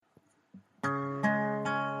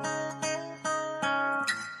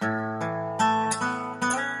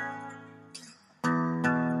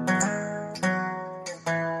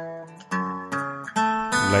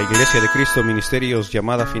La Iglesia de Cristo Ministerios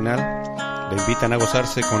Llamada Final le invitan a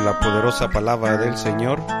gozarse con la poderosa palabra del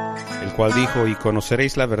Señor, el cual dijo: y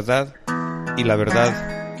conoceréis la verdad, y la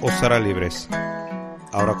verdad os hará libres.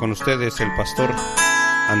 Ahora con ustedes el pastor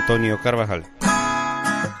Antonio Carvajal.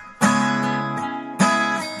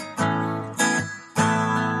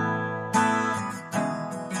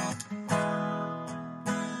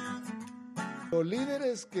 Los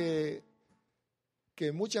líderes que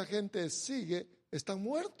mucha gente sigue están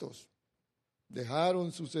muertos.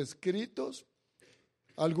 Dejaron sus escritos,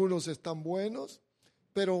 algunos están buenos,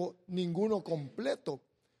 pero ninguno completo.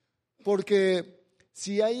 Porque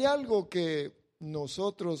si hay algo que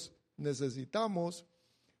nosotros necesitamos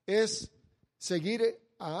es seguir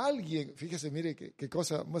a alguien. Fíjese, mire qué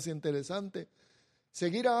cosa más interesante.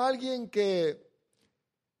 Seguir a alguien que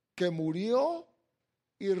murió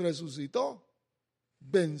y resucitó,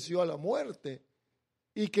 venció a la muerte,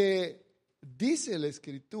 y que dice la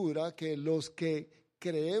Escritura que los que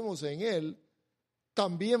creemos en Él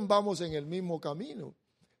también vamos en el mismo camino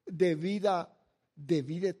de vida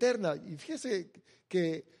eterna. Y fíjese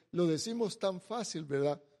que lo decimos tan fácil,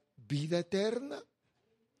 ¿verdad? Vida eterna.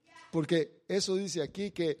 Porque eso dice aquí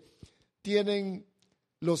que tienen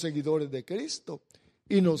los seguidores de Cristo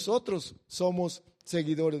y nosotros somos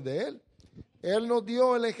seguidores de Él. Él nos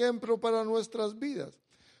dio el ejemplo para nuestras vidas.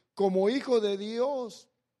 Como hijo de Dios,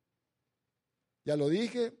 ya lo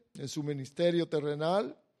dije, en su ministerio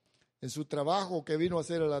terrenal, en su trabajo que vino a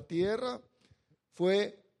hacer a la tierra,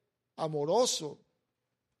 fue amoroso.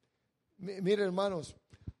 Mire, hermanos,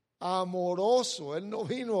 amoroso. Él no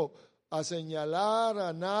vino a señalar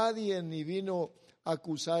a nadie, ni vino a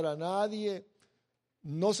acusar a nadie.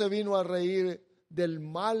 No se vino a reír del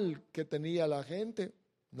mal que tenía la gente,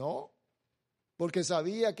 no, porque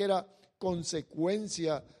sabía que era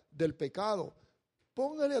consecuencia del pecado.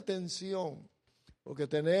 Póngale atención, porque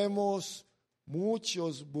tenemos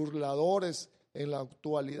muchos burladores en la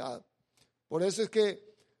actualidad. Por eso es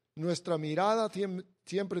que nuestra mirada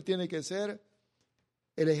siempre tiene que ser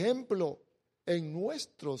el ejemplo en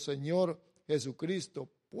nuestro Señor Jesucristo.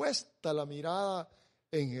 Puesta la mirada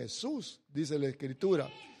en Jesús, dice la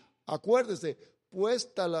Escritura. Acuérdese,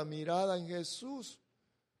 puesta la mirada en Jesús.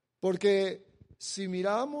 Porque si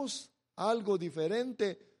miramos algo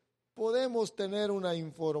diferente, podemos tener una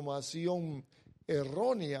información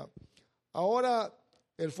errónea. Ahora,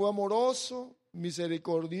 Él fue amoroso,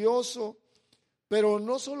 misericordioso, pero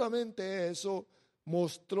no solamente eso,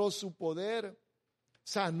 mostró su poder,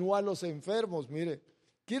 sanó a los enfermos. Mire,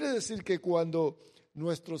 quiere decir que cuando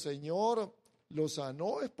nuestro Señor lo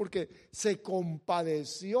sanó es porque se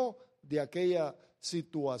compadeció de aquella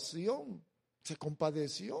situación, se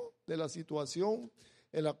compadeció de la situación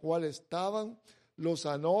en la cual estaban, los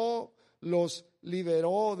sanó, los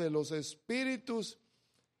liberó de los espíritus,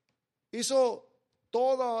 hizo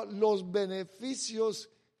todos los beneficios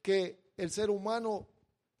que el ser humano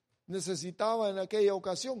necesitaba en aquella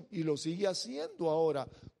ocasión y lo sigue haciendo ahora.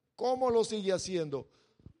 ¿Cómo lo sigue haciendo?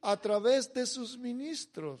 A través de sus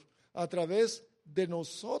ministros, a través de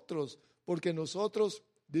nosotros, porque nosotros,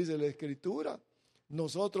 dice la Escritura,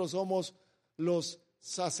 nosotros somos los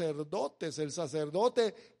sacerdotes. El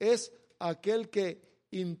sacerdote es aquel que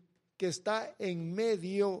está en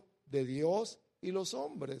medio de Dios y los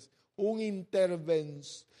hombres.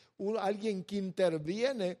 Alguien que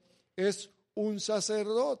interviene es un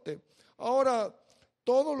sacerdote. Ahora,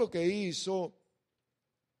 todo lo que hizo,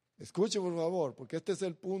 escuche por favor, porque este es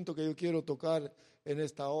el punto que yo quiero tocar en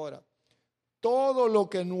esta hora. Todo lo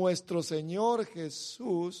que nuestro Señor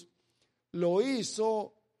Jesús lo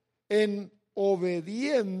hizo en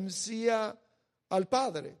obediencia al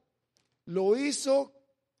Padre. Lo hizo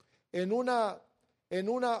en una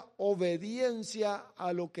obediencia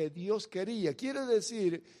a lo que Dios quería. Quiere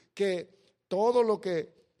decir que todo lo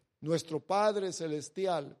que nuestro Padre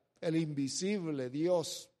Celestial, el invisible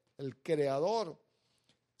Dios, el Creador,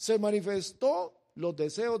 se manifestó, los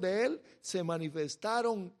deseos de Él se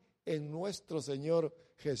manifestaron en nuestro Señor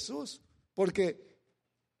Jesús, porque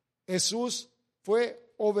Jesús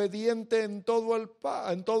fue obediente en todo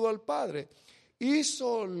al Padre.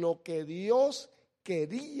 Hizo lo que Dios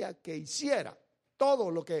quería que hiciera, todo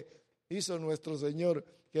lo que hizo nuestro Señor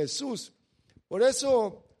Jesús. Por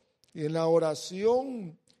eso, en la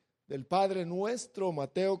oración del Padre Nuestro,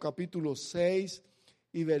 Mateo capítulo 6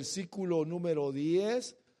 y versículo número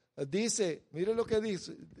 10, dice, mire lo que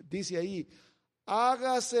dice ahí: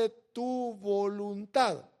 hágase tu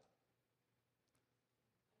voluntad,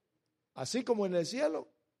 así como en el cielo,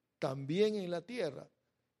 también en la tierra.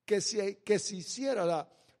 Que se hiciera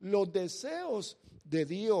los deseos de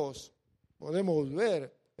Dios. Podemos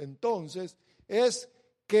ver entonces es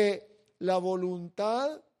que la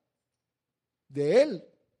voluntad de Él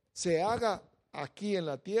se haga aquí en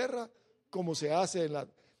la tierra como se hace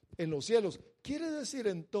en los cielos. Quiere decir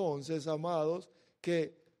entonces, amados,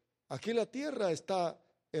 que aquí la tierra está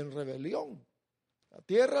en rebelión. La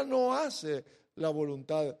tierra no hace la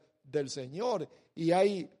voluntad del Señor y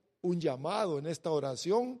hay un llamado en esta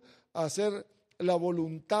oración a hacer la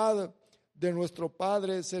voluntad de nuestro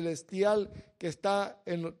Padre Celestial que está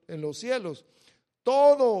en los cielos.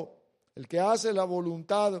 Todo el que hace la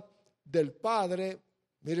voluntad del Padre,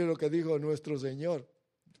 mire lo que dijo nuestro Señor.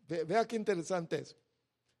 Vea qué interesante es.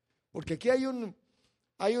 Porque aquí hay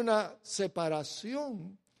una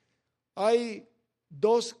separación, hay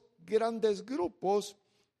dos grandes grupos,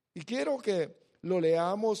 y quiero que lo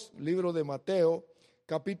leamos, libro de Mateo,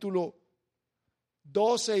 capítulo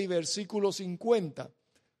 12 y versículo 50.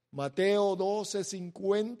 Mateo 12,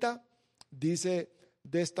 50 dice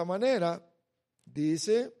de esta manera,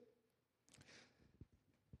 dice,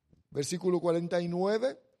 versículo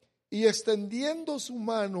 49, y extendiendo su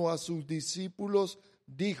mano a sus discípulos,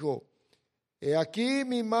 dijo, he aquí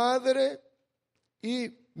mi madre y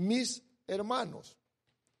mis hermanos.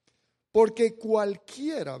 Porque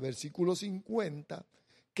cualquiera, versículo 50,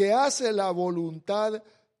 que hace la voluntad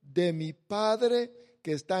de mi Padre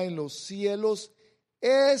que está en los cielos,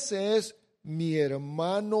 ese es mi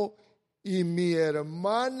hermano y mi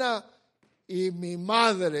hermana y mi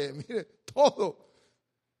madre. Mire, todo.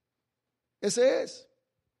 Ese es.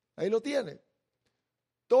 Ahí lo tiene.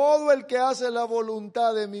 Todo el que hace la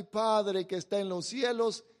voluntad de mi Padre que está en los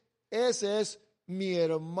cielos, ese es mi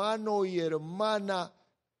hermano y hermana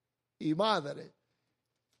y madre.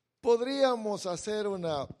 Podríamos hacer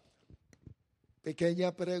una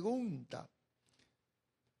pequeña pregunta.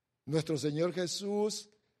 Nuestro Señor Jesús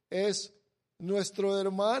es nuestro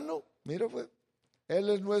hermano. Mira, pues, Él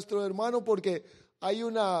es nuestro hermano porque hay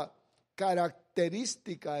una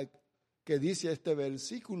característica que dice este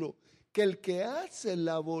versículo, que el que hace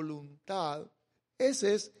la voluntad,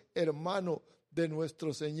 ese es hermano de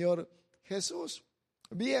nuestro Señor Jesús.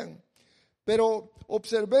 Bien, pero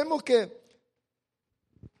observemos que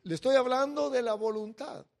le estoy hablando de la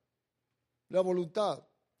voluntad. La voluntad.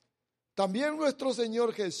 También nuestro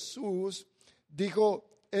Señor Jesús dijo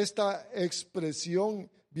esta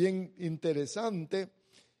expresión bien interesante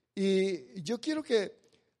y yo quiero que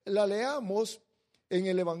la leamos en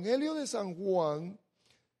el Evangelio de San Juan.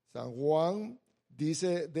 San Juan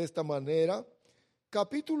dice de esta manera,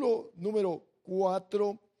 capítulo número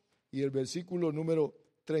 4 y el versículo número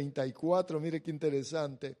 34, mire qué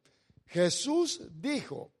interesante. Jesús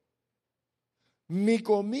dijo, mi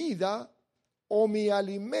comida o mi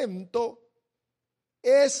alimento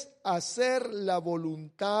es hacer la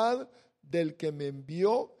voluntad del que me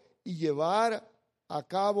envió y llevar a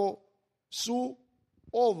cabo su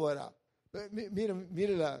obra. Mire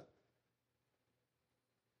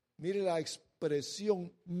la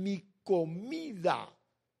expresión, mi comida,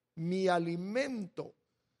 mi alimento.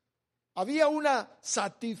 Había una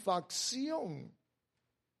satisfacción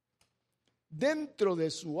dentro de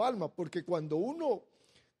su alma, porque cuando uno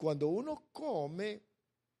come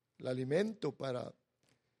el alimento para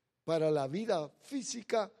la vida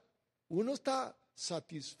física, uno está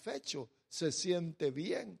satisfecho, se siente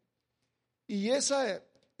bien. Y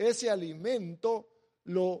ese alimento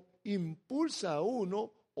lo impulsa a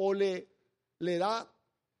uno o le da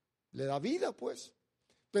vida, pues.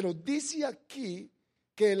 Pero dice aquí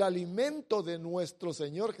que el alimento de nuestro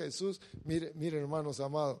Señor Jesús, mire hermanos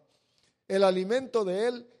amados, el alimento de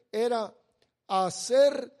Él era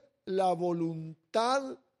hacer la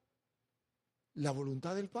voluntad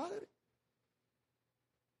del Padre.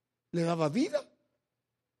 Le daba vida.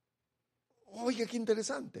 Oiga, qué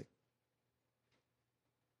interesante.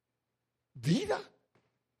 Vida.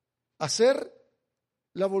 Hacer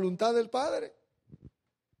la voluntad del Padre.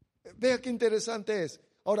 Vea qué interesante es.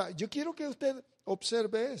 Ahora, yo quiero que usted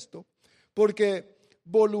observe esto, porque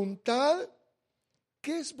voluntad,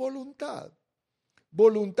 ¿qué es voluntad?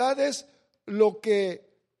 Voluntad es lo que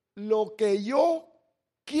yo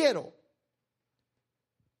quiero.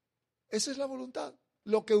 Esa es la voluntad.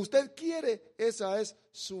 Lo que usted quiere, esa es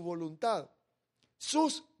su voluntad.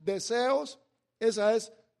 Sus deseos, esa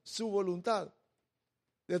es su voluntad.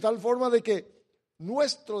 De tal forma de que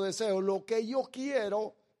nuestro deseo, lo que yo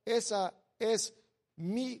quiero, esa es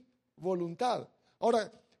mi voluntad.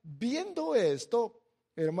 Ahora, viendo esto,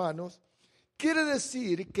 hermanos, quiere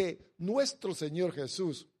decir que nuestro Señor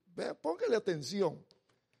Jesús, póngale atención,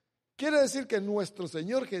 quiere decir que nuestro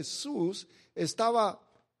Señor Jesús estaba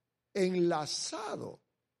enlazado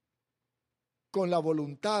con la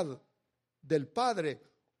voluntad del Padre,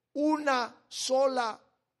 una sola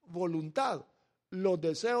voluntad. Los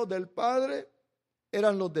deseos del Padre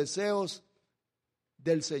eran los deseos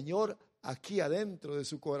del Señor aquí adentro de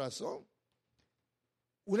su corazón.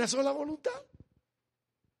 Una sola voluntad.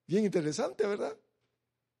 Bien interesante, ¿verdad?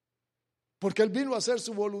 Porque Él vino a hacer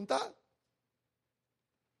su voluntad.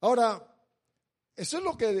 Ahora, eso es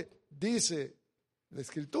lo que dice la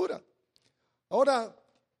Escritura. Ahora,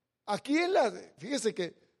 aquí fíjese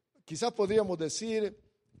que quizás podríamos decir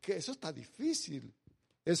que eso está difícil.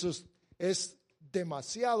 Eso es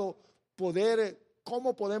demasiado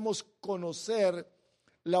 ¿cómo podemos conocer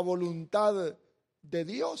la voluntad de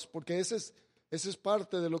Dios? Porque ese es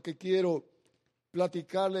parte de lo que quiero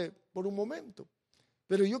platicarle por un momento.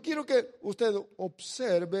 Pero yo quiero que usted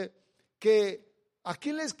observe que aquí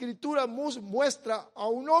en la Escritura muestra a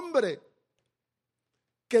un hombre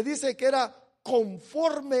que dice que era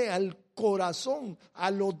conforme al corazón,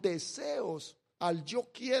 a los deseos, al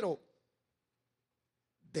yo quiero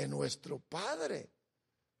de nuestro Padre.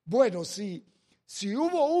 Bueno, si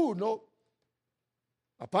hubo uno,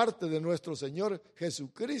 aparte de nuestro Señor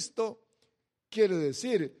Jesucristo, quiere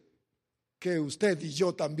decir que usted y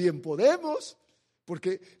yo también podemos,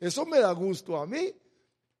 porque eso me da gusto a mí,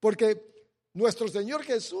 porque nuestro Señor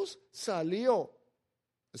Jesús salió,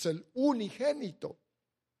 es el unigénito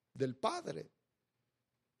del Padre.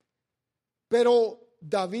 Pero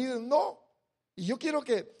David no. Y yo quiero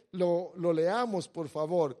que lo leamos, por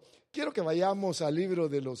favor. Quiero que vayamos al libro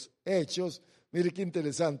de los Hechos. Mire qué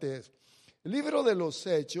interesante es. El libro de los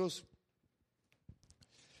Hechos,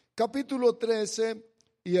 capítulo 13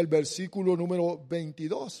 y el versículo número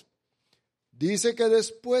 22. Dice que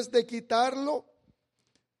después de quitarlo,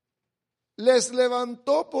 les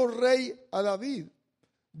levantó por rey a David,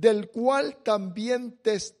 del cual también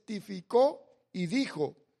testificó y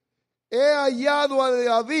dijo: he hallado a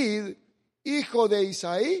David, hijo de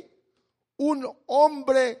Isaí, un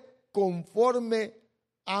hombre conforme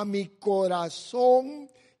a mi corazón,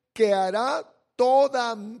 que hará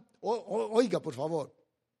oiga por favor,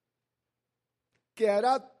 que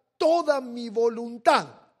hará toda mi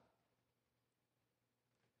voluntad.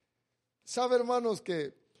 ¿Sabe, hermanos,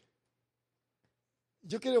 que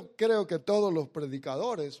yo creo que todos los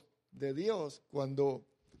predicadores de Dios, cuando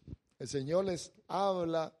el Señor les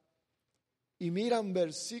habla y miran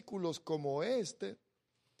versículos como este,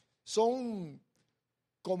 son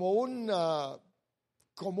como un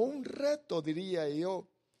reto, diría yo,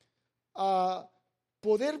 a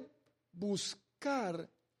poder buscar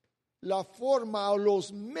la forma o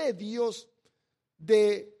los medios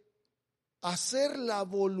de hacer la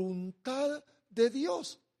voluntad de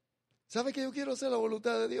Dios. ¿Sabe que yo quiero hacer la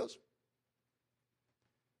voluntad de Dios?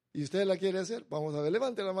 ¿Y usted la quiere hacer? Vamos a ver,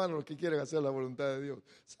 levante la mano los que quieren hacer la voluntad de Dios.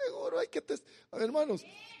 Seguro hay que, a ver, hermanos,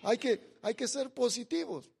 hay que ser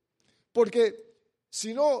positivos. Porque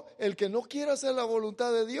si no, el que no quiere hacer la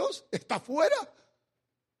voluntad de Dios está fuera.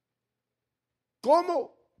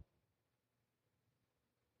 ¿Cómo?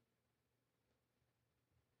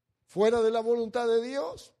 Fuera de la voluntad de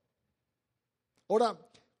Dios. Ahora,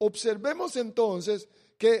 observemos entonces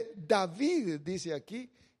que David dice aquí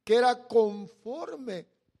que era conforme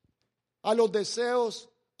a los deseos,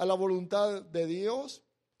 a la voluntad de Dios,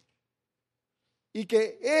 y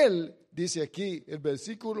que él, dice aquí el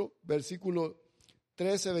versículo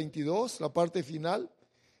 13, 22, la parte final,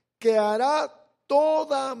 que hará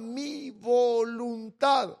toda mi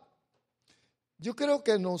voluntad. Yo creo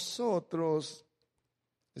que nosotros,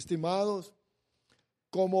 estimados,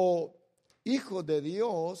 como hijos de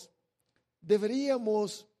Dios,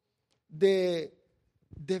 deberíamos de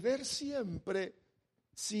ver siempre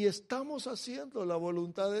si estamos haciendo la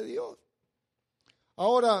voluntad de Dios.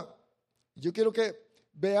 Ahora, yo quiero que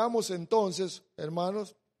veamos entonces,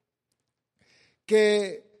 hermanos,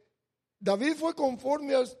 que David fue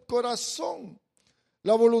conforme al corazón.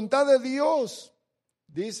 La voluntad de Dios,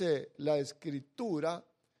 dice la Escritura,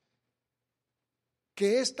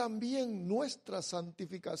 que es también nuestra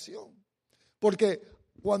santificación. Porque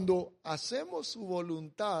cuando hacemos su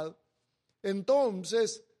voluntad,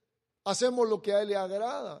 entonces hacemos lo que a Él le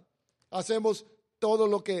agrada. Hacemos todo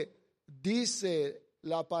lo que dice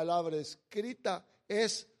la palabra escrita.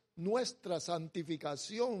 Es nuestra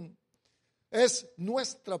santificación. Es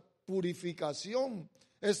nuestra purificación.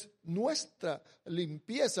 Es nuestra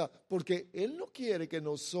limpieza. Porque Él no quiere que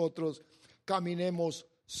nosotros caminemos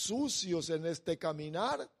sucios en este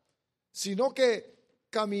caminar, sino que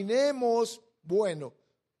caminemos, bueno,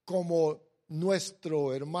 como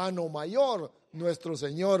nuestro hermano mayor, nuestro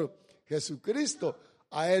Señor Jesucristo.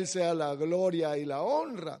 A Él sea la gloria y la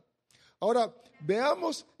honra. Ahora,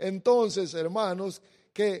 veamos entonces, hermanos,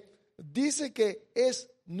 que dice que es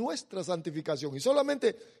nuestra santificación. Y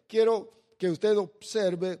solamente quiero que usted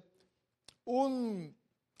observe un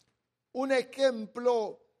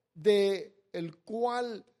ejemplo de el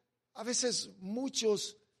cual a veces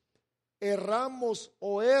muchos erramos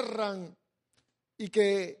o erran, y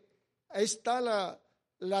que está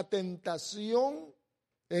la tentación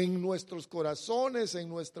en nuestros corazones, en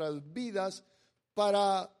nuestras vidas,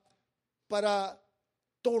 para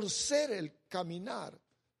torcer el caminar,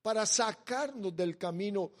 para sacarnos del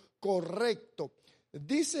camino correcto.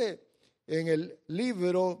 Dice en el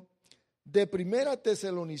libro de Primera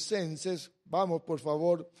Tesalonicenses, vamos por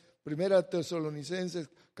favor, Primera Tesalonicenses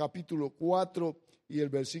capítulo 4 y el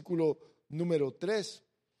versículo número 3.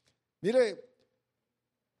 Mire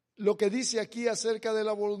lo que dice aquí acerca de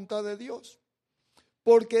la voluntad de Dios.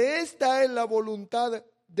 Porque esta es la voluntad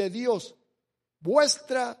de Dios,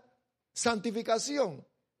 vuestra santificación.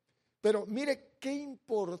 Pero mire qué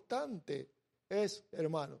importante es,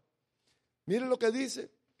 hermano. Mire lo que dice.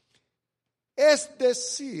 Es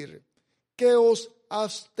decir, que os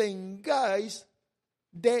abstengáis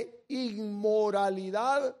de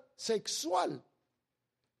inmoralidad sexual.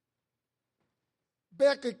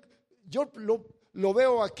 Vea que yo lo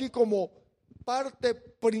veo aquí como parte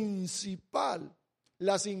principal,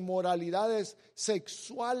 las inmoralidades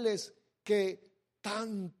sexuales que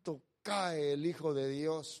tanto cae el Hijo de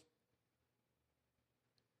Dios.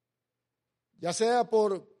 Ya sea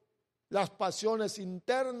por las pasiones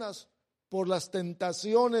internas, por las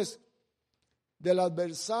tentaciones del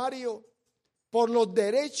adversario, por los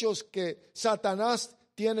derechos que Satanás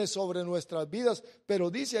tiene sobre nuestras vidas. Pero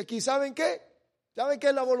dice aquí, ¿saben qué? ¿Saben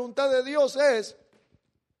qué? La voluntad de Dios es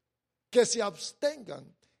que se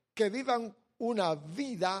abstengan, que vivan una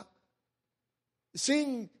vida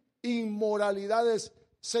sin inmoralidades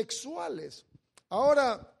sexuales.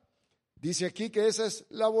 Ahora, dice aquí que esa es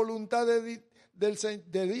la voluntad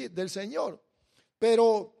del Señor.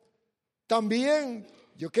 Pero también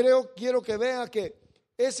quiero que vea que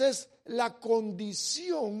esa es la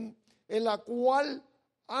condición en la cual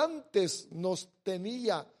antes nos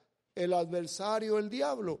tenía el adversario, el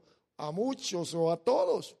diablo, a muchos o a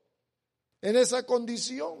todos, en esa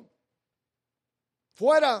condición,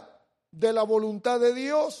 fuera de la voluntad de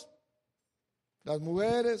Dios. Las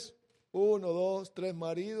mujeres, 1, 2, 3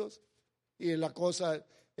 maridos, y la cosa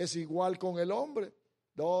es igual con el hombre,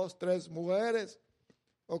 2, 3 mujeres,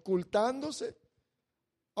 ocultándose.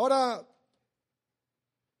 Ahora,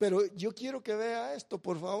 pero yo quiero que vea esto,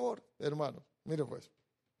 por favor, hermano. Mire pues,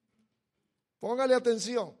 póngale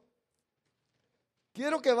atención.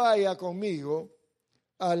 Quiero que vaya conmigo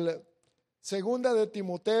al Segunda de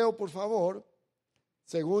Timoteo, por favor.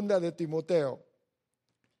 Segunda de Timoteo.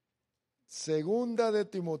 Segunda de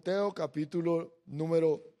Timoteo, capítulo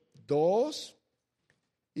número 2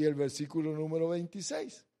 y el versículo número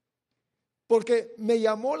 26. Porque me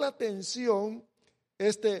llamó la atención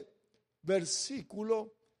este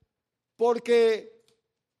versículo, porque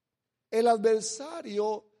el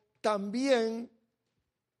adversario también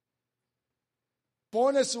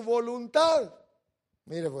pone su voluntad.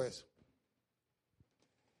 Mire pues,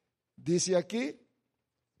 dice aquí,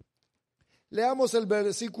 leamos el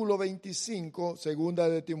versículo 25, segunda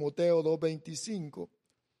de Timoteo 2:25,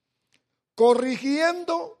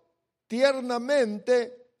 corrigiendo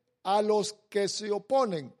tiernamente a los que se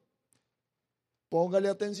oponen. Póngale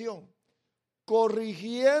atención,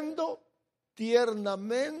 corrigiendo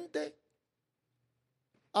tiernamente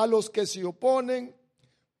a los que se oponen,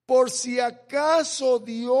 por si acaso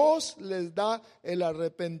Dios les da el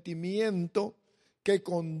arrepentimiento que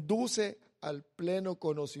conduce al pleno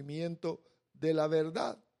conocimiento de la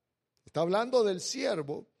verdad. Está hablando del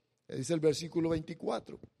siervo, dice el versículo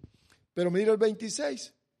 24. Pero mira el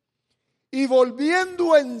 26. Y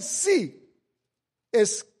volviendo en sí,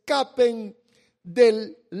 escapen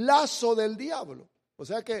del lazo del diablo. O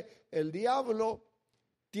sea que el diablo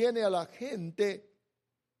tiene a la gente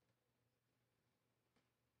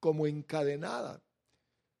como encadenada.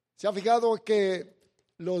 ¿Se ha fijado que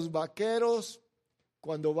los vaqueros,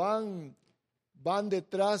 cuando van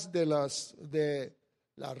detrás de las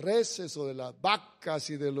reses o de las vacas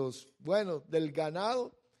y del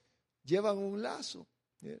ganado, llevan un lazo,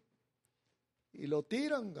 ¿sí? Y lo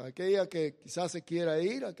tiran a aquella que quizás se quiera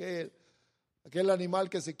ir, aquel animal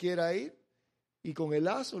que se quiera ir, y con el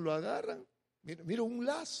lazo lo agarran. Mira un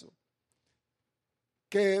lazo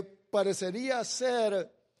que parecería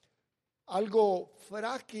ser algo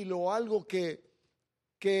frágil o algo que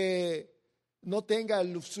no tenga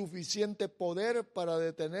el suficiente poder para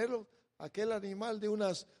detenerlo. Aquel animal de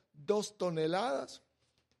unas 2 toneladas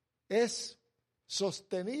es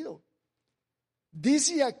sostenido.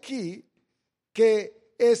 Dice aquí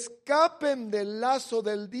que escapen del lazo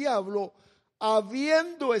del diablo,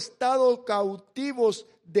 habiendo estado cautivos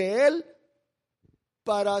de él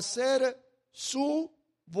para hacer su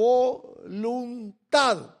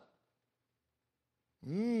voluntad.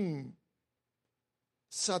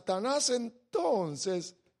 Satanás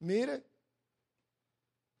entonces, mire,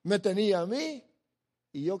 me tenía a mí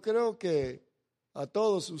y yo creo que a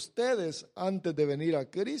todos ustedes antes de venir a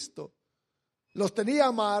Cristo. Los tenía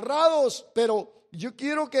amarrados, pero yo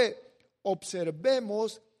quiero que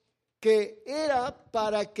observemos que era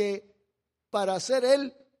para hacer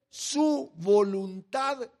él su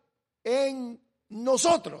voluntad en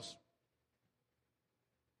nosotros.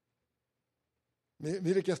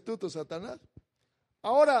 Mire qué astuto Satanás.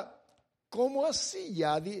 Ahora, ¿cómo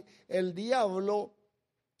hacía el diablo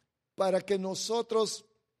para que nosotros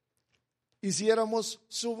hiciéramos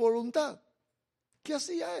su voluntad? ¿Qué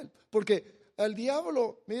hacía él? Porque el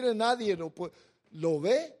diablo, mire, nadie lo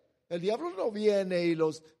ve. El diablo no viene y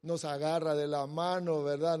nos agarra de la mano,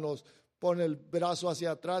 ¿verdad? Nos pone el brazo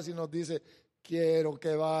hacia atrás y nos dice, quiero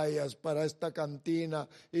que vayas para esta cantina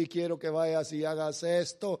y quiero que vayas y hagas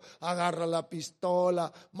esto, agarra la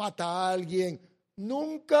pistola, mata a alguien.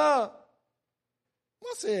 Nunca. No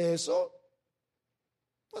hace eso.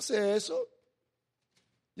 No hace eso.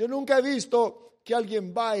 Yo nunca he visto que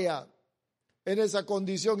alguien vaya en esa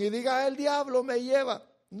condición y diga, el diablo me lleva.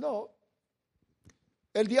 No.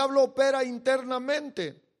 El diablo opera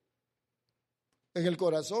internamente en el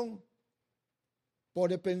corazón.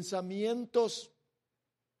 Pone pensamientos.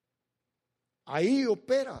 Ahí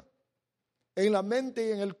opera. En la mente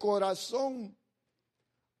y en el corazón.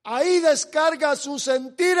 Ahí descarga sus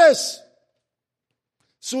sentires,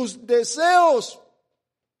 sus deseos.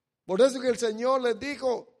 Por eso que el Señor les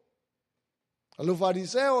dijo a los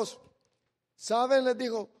fariseos, ¿saben? Les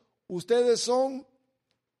dijo, ustedes son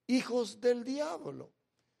hijos del diablo,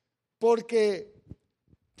 porque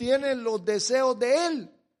tienen los deseos de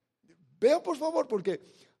él. Vean por favor, porque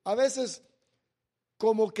a veces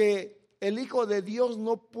como que el Hijo de Dios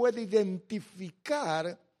no puede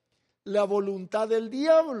identificar la voluntad del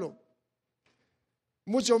diablo,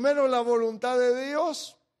 mucho menos la voluntad de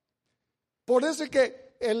Dios. Por eso es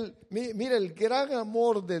que mire, el gran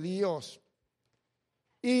amor de Dios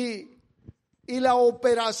y la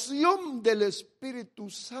operación del Espíritu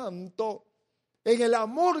Santo en el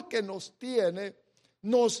amor que nos tiene,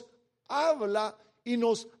 nos habla y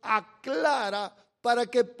nos aclara para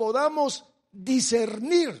que podamos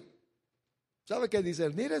discernir. ¿Sabe qué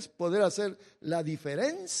discernir es? Poder hacer la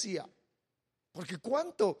diferencia. Porque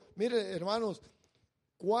mire hermanos,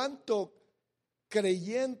 cuánto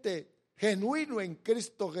creyente genuino en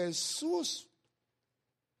Cristo Jesús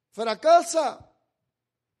fracasa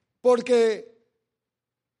porque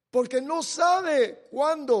no sabe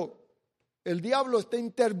cuándo el diablo está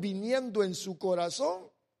interviniendo en su corazón.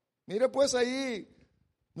 Mire pues ahí,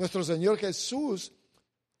 nuestro Señor Jesús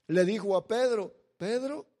le dijo a Pedro,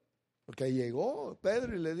 porque ahí llegó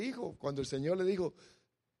Pedro y le dijo, cuando el Señor le dijo,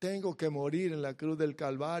 tengo que morir en la cruz del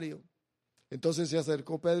Calvario. Entonces se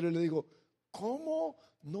acercó Pedro y le dijo, ¿cómo?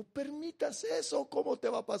 No permitas eso, ¿cómo te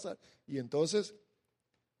va a pasar? Y entonces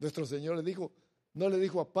nuestro Señor le dijo, no le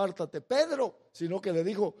dijo apártate Pedro, sino que le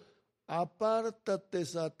dijo, apártate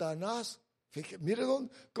Satanás. Fíjate, mire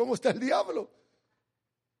cómo está el diablo.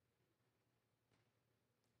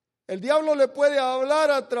 El diablo le puede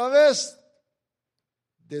hablar a través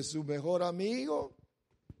de su mejor amigo,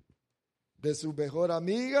 de su mejor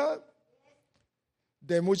amiga,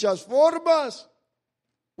 de muchas formas.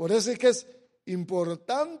 Por eso es que es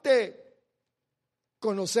importante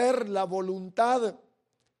conocer la voluntad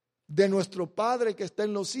de nuestro Padre que está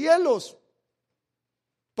en los cielos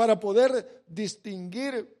para poder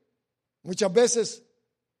distinguir muchas veces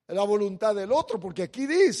la voluntad del otro, porque aquí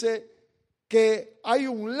dice que hay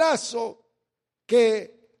un lazo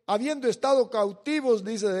que, habiendo estado cautivos,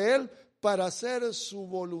 dice de él, para hacer su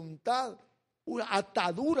voluntad,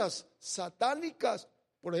 ataduras satánicas.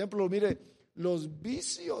 Por ejemplo, mire, los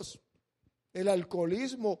vicios, el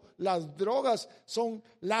alcoholismo, las drogas son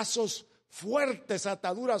lazos fuertes,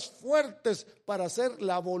 ataduras fuertes para hacer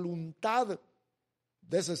la voluntad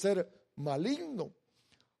de ese ser maligno.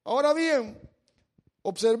 Ahora bien,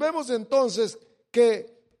 observemos entonces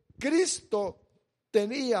que Cristo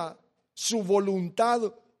tenía su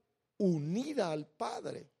voluntad unida al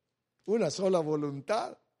Padre, una sola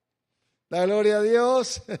voluntad. La gloria a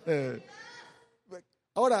Dios.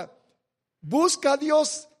 Ahora, busca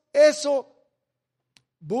Dios eso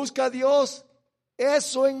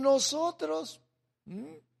en nosotros.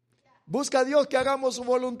 ¿Busca Dios que hagamos su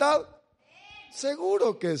voluntad?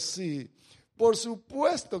 Seguro que sí, por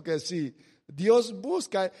supuesto que sí. Dios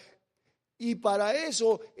busca, y para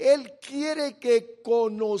eso Él quiere que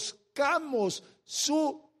conozcamos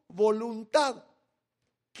su voluntad.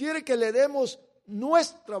 Quiere que le demos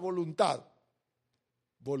nuestra voluntad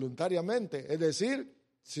voluntariamente. Es decir,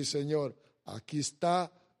 sí, Señor, aquí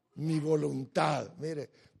está mi voluntad. Mire,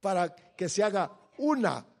 para que se haga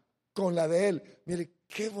una con la de Él. Mire,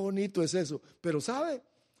 qué bonito es eso. Pero ¿sabe?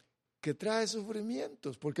 Que trae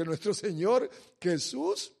sufrimientos, porque nuestro Señor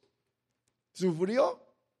Jesús sufrió.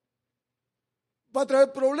 Va a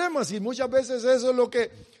traer problemas, y muchas veces a eso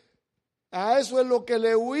es lo que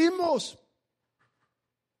le huimos.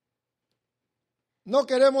 No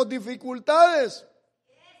queremos dificultades.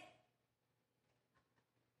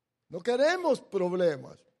 No queremos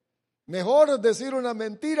problemas. Mejor decir una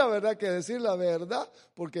mentira, ¿verdad?, que decir la verdad,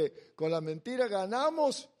 porque con la mentira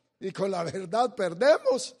ganamos y con la verdad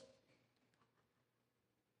perdemos.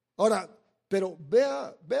 Ahora, pero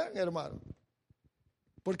vean, hermano,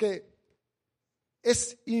 porque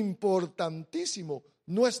es importantísimo.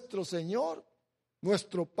 Nuestro Señor,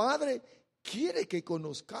 nuestro Padre, quiere que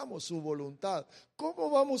conozcamos su voluntad. ¿Cómo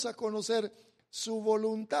vamos a conocer su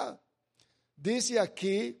voluntad? Dice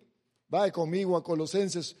aquí, vaya conmigo a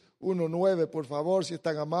Colosenses 1:9, por favor, si es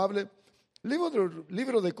tan amable.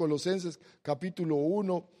 Libro de Colosenses, capítulo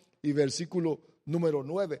 1 y versículo número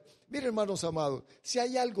 9. Miren, hermanos amados, si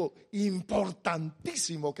hay algo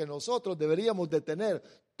importantísimo que nosotros deberíamos de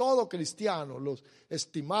tener, todo cristiano, los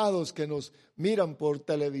estimados que nos miran por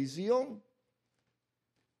televisión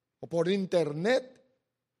o por internet,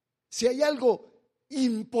 si hay algo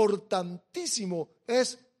importantísimo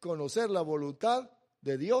es conocer la voluntad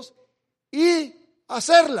de Dios y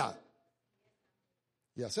hacerla.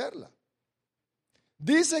 Y hacerla.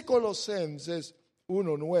 Dice Colosenses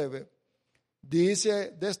 1:9,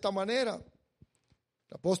 dice de esta manera,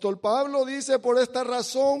 el apóstol Pablo dice: por esta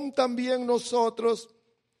razón también nosotros,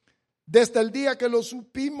 desde el día que lo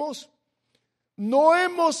supimos, no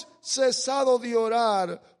hemos cesado de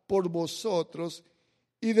orar por vosotros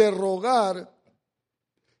y de rogar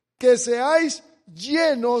que seáis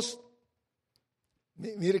llenos,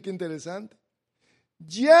 mire qué interesante,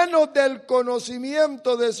 llenos del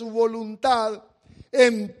conocimiento de su voluntad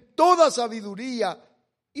en toda sabiduría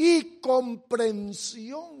y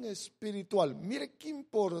comprensión espiritual. Mire qué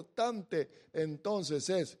importante entonces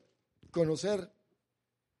es conocer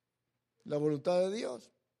la voluntad de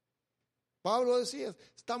Dios. Pablo decía,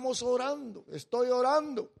 estamos orando, estoy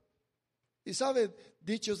orando. Y sabe,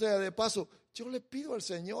 dicho sea de paso, yo le pido al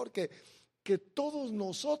Señor que todos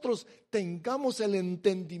nosotros tengamos el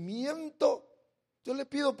entendimiento. Yo le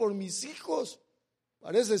pido por mis hijos.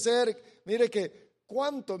 Parece ser, mire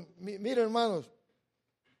mire hermanos,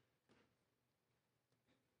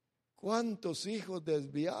 cuántos hijos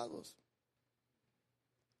desviados,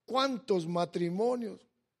 cuántos matrimonios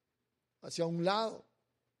hacia un lado,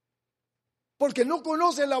 porque no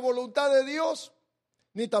conocen la voluntad de Dios,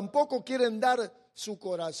 ni tampoco quieren dar su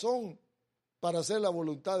corazón para hacer la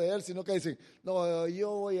voluntad de Él, sino que dicen, no,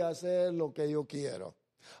 yo voy a hacer lo que yo quiero.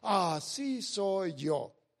 Así soy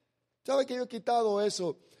yo. ¿Sabe que yo he quitado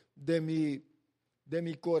eso de mi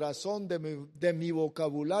corazón, de mi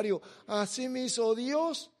vocabulario? Así me hizo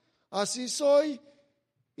Dios, así soy,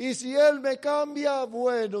 y si Él me cambia,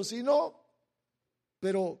 bueno, si no,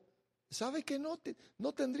 pero ¿sabe que no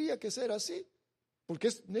tendría que ser así? Porque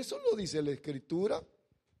eso lo dice la Escritura,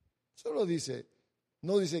 eso lo dice,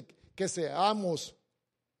 no dice que seamos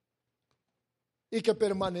y que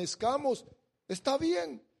permanezcamos. Está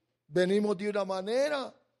bien, venimos de una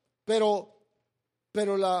manera, pero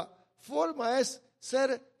la forma es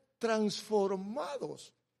ser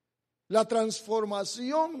transformados. La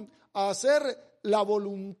transformación a hacer la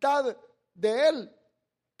voluntad de Él,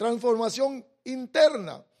 transformación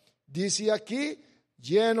interna. Dice aquí,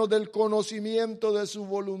 lleno del conocimiento de su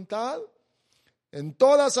voluntad, en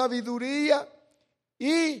toda sabiduría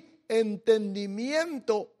y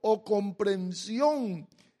entendimiento o comprensión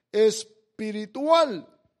espiritual.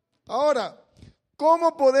 Ahora,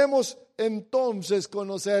 ¿cómo podemos entonces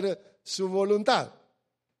conocer su voluntad?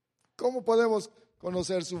 ¿Cómo podemos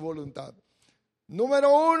conocer su voluntad?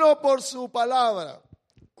 Número 1, por su palabra.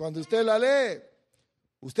 Cuando usted la lee,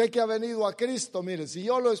 usted que ha venido a Cristo, mire, si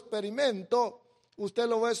yo lo experimento, usted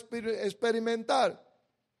lo va a experimentar.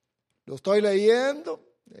 Lo estoy leyendo,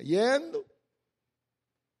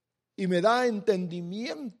 y me da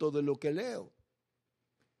entendimiento de lo que leo.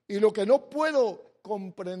 Y lo que no puedo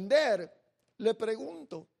comprender, le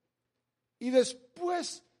pregunto. Y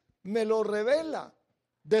después me lo revela.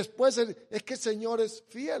 Después es que el Señor es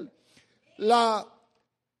fiel. La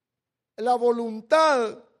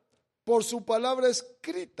voluntad por su palabra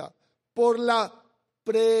escrita, por la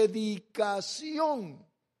predicación.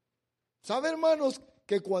 ¿Sabe, hermanos,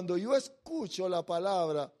 que cuando yo escucho la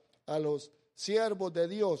palabra a los siervos de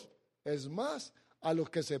Dios, es más, a los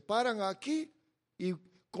que se paran aquí y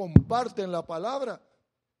comparten la palabra,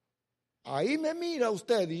 ahí me mira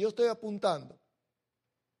usted y yo estoy apuntando.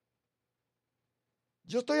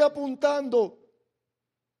 Yo estoy apuntando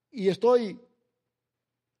y estoy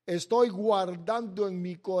guardando en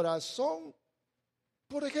mi corazón.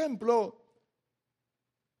 Por ejemplo,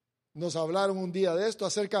 nos hablaron un día de esto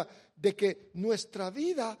acerca de que nuestra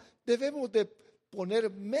vida debemos de poner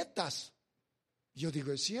metas. Yo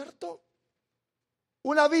digo, ¿es cierto?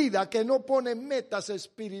 Una vida que no pone metas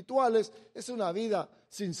espirituales es una vida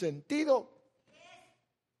sin sentido.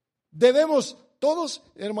 Todos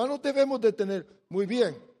hermanos debemos de tener, muy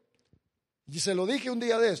bien, y se lo dije un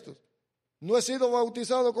día de estos, no he sido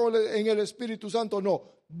bautizado en el Espíritu Santo,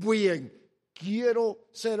 no, bien, quiero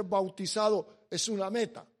ser bautizado, es una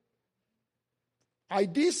meta. Ahí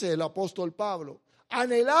dice el apóstol Pablo,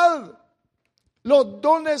 anhelad los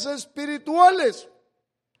dones espirituales,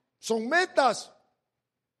 son metas.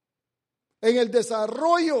 En el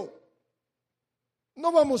desarrollo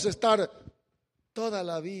no vamos a estar toda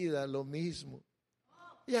la vida lo mismo.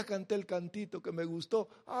 Ya canté el cantito que me gustó.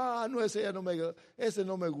 No, ese no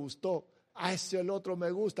me gustó. Ese el otro me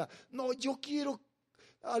gusta. No, yo quiero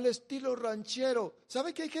al estilo ranchero.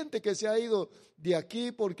 ¿Sabe que hay gente que se ha ido de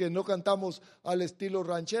aquí porque no cantamos al estilo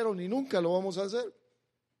ranchero ni nunca lo vamos a hacer?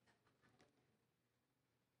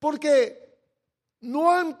 Porque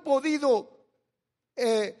no han podido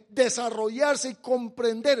desarrollarse y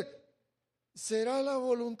comprender. ¿Será la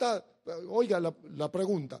voluntad? Oiga la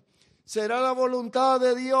pregunta. ¿Será la voluntad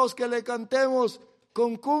de Dios que le cantemos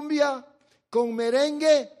con cumbia, con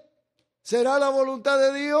merengue? ¿Será la voluntad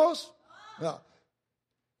de Dios? No.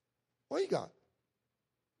 Oiga,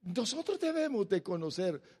 nosotros debemos de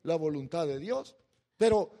conocer la voluntad de Dios,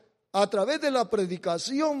 pero a través de la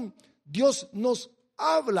predicación Dios nos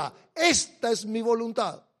habla. Esta es mi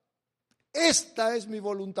voluntad. Esta es mi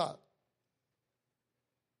voluntad.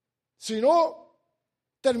 Si no,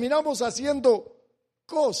 terminamos haciendo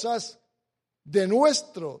cosas de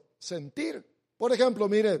nuestro sentir. Por ejemplo,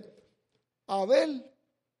 mire, Abel,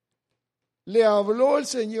 le habló el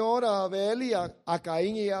Señor a Abel y a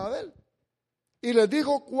Caín y a Abel, y les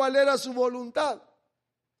dijo cuál era su voluntad.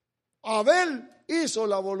 Abel hizo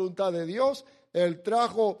la voluntad de Dios, él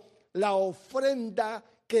trajo la ofrenda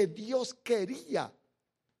que Dios quería,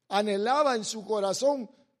 anhelaba en su corazón,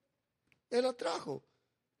 él la trajo.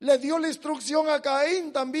 Le dio la instrucción a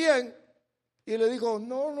Caín también y le dijo,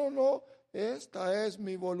 no, esta es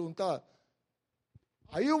mi voluntad.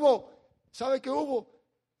 Ahí ¿sabe qué hubo?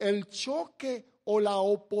 El choque o la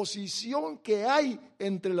oposición que hay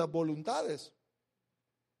entre las voluntades.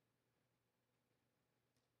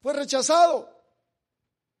 Fue rechazado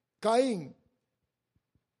Caín.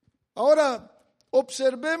 Ahora,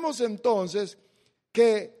 observemos entonces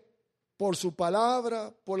que por su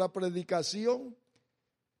palabra, por la predicación,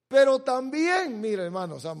 pero también, mire,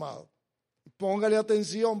 hermanos amados, póngale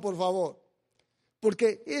atención, por favor,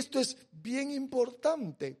 porque esto es bien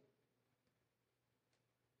importante.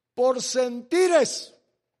 Por sentires.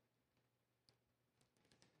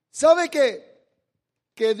 ¿Sabe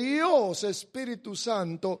que Dios, Espíritu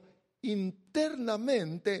Santo,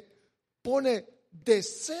 internamente pone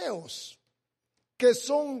deseos que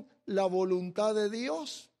son la voluntad de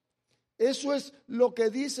Dios? Eso es lo que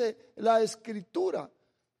dice la Escritura.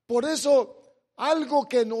 Por eso, algo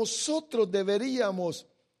que nosotros deberíamos,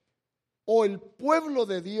 o el pueblo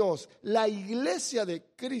de Dios, la iglesia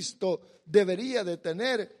de Cristo debería de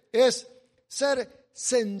tener, es ser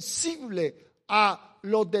sensible a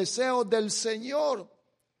los deseos del Señor,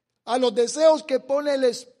 a los deseos que pone el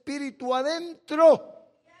Espíritu adentro,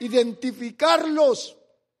 identificarlos.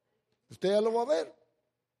 Usted ya lo va a ver.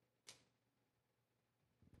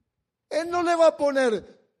 Él no le va a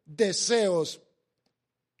poner deseos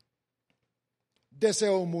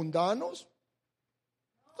mundanos.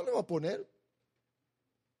 No le va a poner.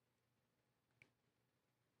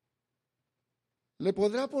 ¿Le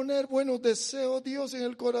podrá poner buenos deseos Dios en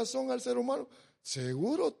el corazón al ser humano?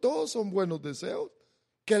 Seguro, todos son buenos deseos.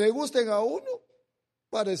 ¿Que le gusten a uno?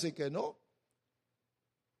 Parece que no.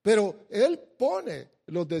 Pero Él pone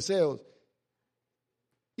los deseos.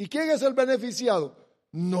 ¿Y quién es el beneficiado?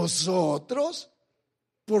 Nosotros,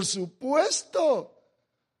 por supuesto.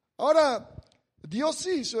 Ahora, Dios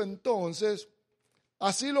hizo entonces,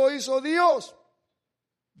 así lo hizo Dios,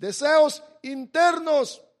 deseos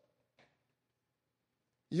internos.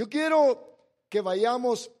 Yo quiero que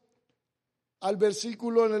vayamos al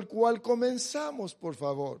versículo en el cual comenzamos, por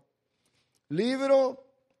favor.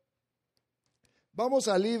 Vamos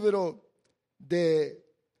al libro de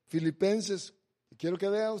Filipenses. Quiero que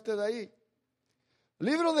vea usted ahí.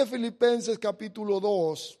 Libro de Filipenses capítulo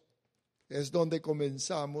 2 es donde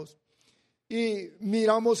comenzamos y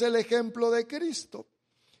miramos el ejemplo de Cristo.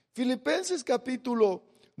 Filipenses capítulo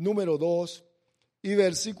número 2 y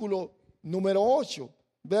versículo número 8.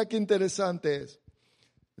 Vea qué interesante es.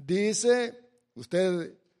 Dice,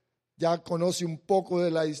 usted ya conoce un poco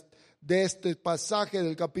de este pasaje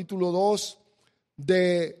del capítulo 2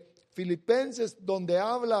 de Filipenses, donde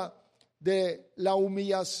habla de la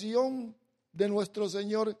humillación de nuestro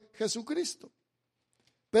Señor Jesucristo.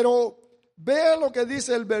 Pero vea lo que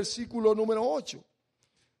dice el versículo número 8.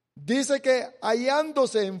 Dice que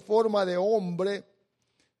hallándose en forma de hombre,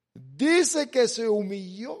 dice que se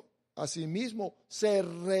humilló a sí mismo, se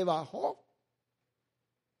rebajó,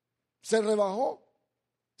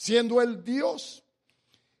 siendo el Dios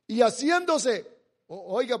y haciéndose,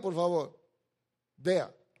 oiga por favor,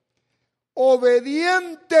 vea,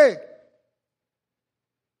 obediente,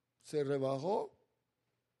 se rebajó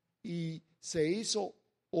y se hizo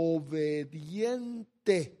obediente.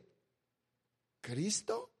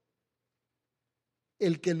 Cristo,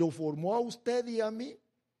 el que lo formó a usted y a mí,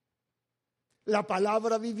 la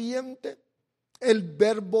palabra viviente, el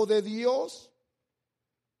verbo de Dios,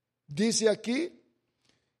 dice aquí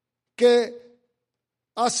que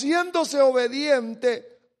haciéndose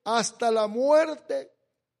obediente hasta la muerte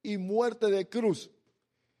y muerte de cruz.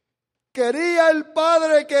 ¿Quería el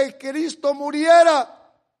Padre que Cristo muriera?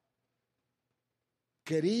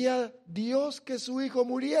 ¿Quería Dios que su Hijo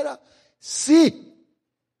muriera? Sí.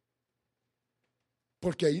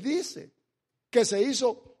 Porque ahí dice que se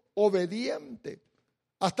hizo obediente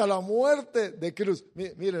hasta la muerte de cruz.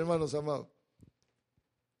 Miren, hermanos amados,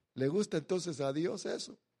 ¿le gusta entonces a Dios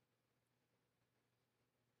eso?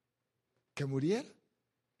 ¿Que muriera?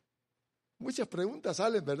 Muchas preguntas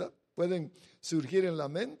salen, ¿verdad? Pueden surgir en la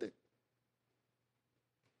mente.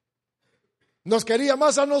 ¿Nos quería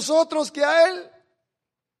más a nosotros que a Él?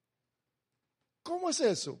 ¿Cómo es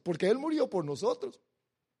eso? Porque Él murió por nosotros.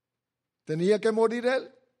 Tenía que morir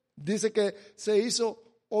Él. Dice que se hizo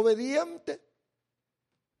obediente.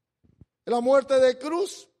 La muerte de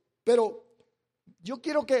cruz. Pero yo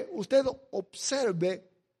quiero que usted observe,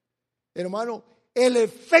 hermano, el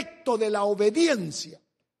efecto de la obediencia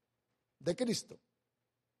de Cristo.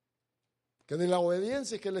 Que de la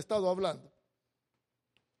obediencia es que le he estado hablando.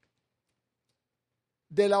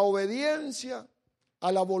 De la obediencia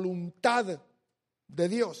a la voluntad de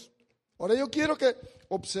Dios. Ahora yo quiero que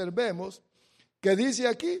observemos que dice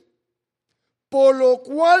aquí, por lo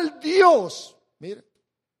cual Dios, mire,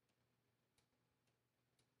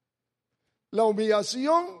 la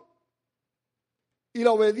humillación y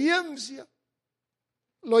la obediencia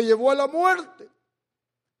lo llevó a la muerte,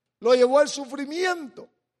 lo llevó al sufrimiento,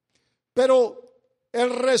 pero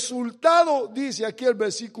el resultado, dice aquí el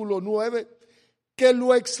versículo 9, que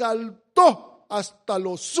lo exaltó hasta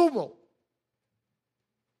lo sumo.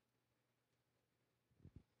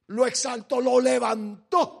 Lo exaltó, lo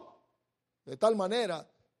levantó, de tal manera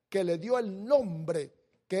que le dio el nombre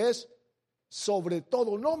que es sobre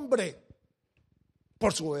todo nombre,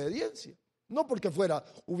 por su obediencia. No porque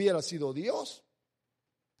hubiera sido Dios,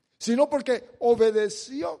 sino porque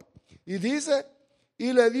obedeció. Y dice,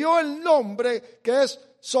 y le dio el nombre que es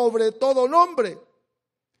sobre todo nombre,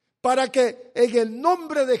 para que en el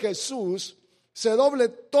nombre de Jesús se doble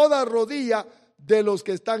toda rodilla de los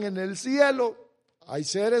que están en el cielo. Hay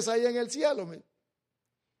seres ahí en el cielo,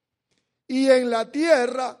 y en la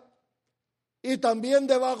tierra, y también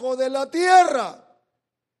debajo de la tierra.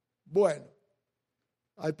 Bueno,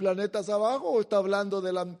 ¿hay planetas abajo o está hablando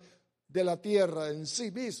de la tierra en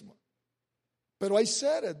sí misma? Pero hay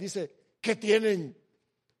seres, dice, que tienen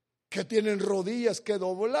rodillas que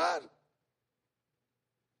doblar.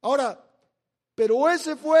 Ahora, pero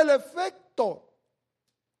ese fue el efecto.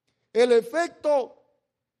 El efecto,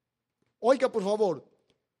 oiga por favor,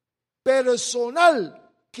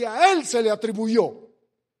 personal que a Él se le atribuyó.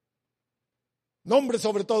 Nombre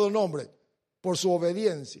sobre todo nombre, por su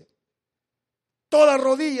obediencia. Toda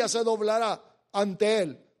rodilla se doblará ante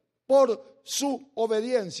Él por su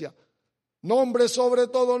obediencia. Nombre sobre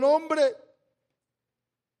todo nombre,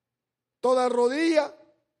 toda rodilla,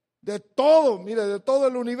 de todo, mire, de todo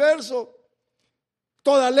el universo,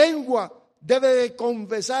 toda lengua debe de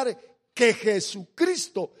confesar que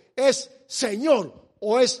Jesucristo es Señor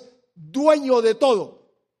o es dueño de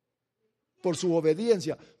todo por su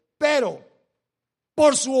obediencia. Pero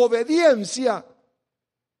por su obediencia,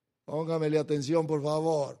 póngamele atención por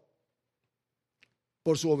favor,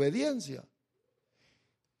 por su obediencia,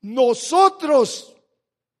 nosotros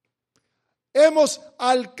hemos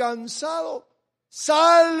alcanzado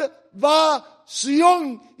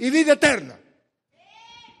salvación y vida eterna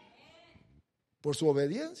por su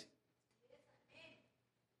obediencia.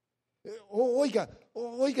 Oiga,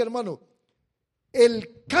 hermano,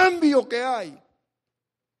 el cambio que hay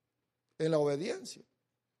en la obediencia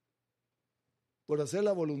por hacer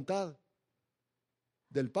la voluntad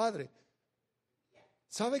del Padre.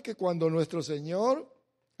 ¿Sabe que cuando nuestro Señor,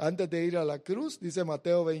 antes de ir a la cruz, dice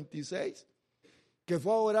Mateo 26, que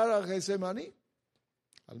fue a orar a Getsemaní,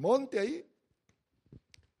 al monte ahí,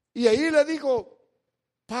 y ahí le dijo: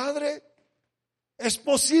 Padre, ¿es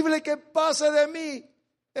posible que pase de mí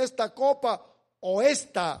esta copa o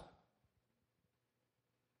esta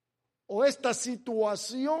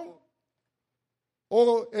situación?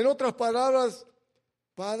 O en otras palabras,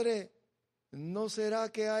 Padre, ¿no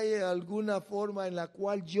será que hay alguna forma en la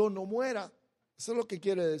cual yo no muera? Eso es lo que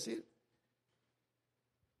quiere decir.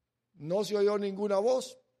 No se oyó ninguna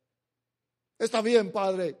voz. Está bien,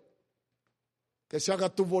 Padre, que se haga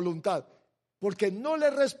tu voluntad. Porque no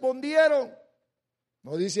le respondieron.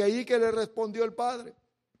 No dice ahí que le respondió el Padre.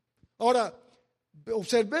 Ahora,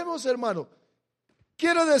 observemos, hermano.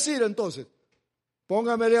 Quiero decir entonces,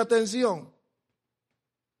 póngame atención.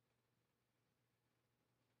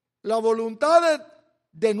 La voluntad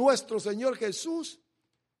de nuestro Señor Jesús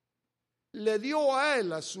le dio a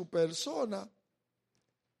él, a su persona,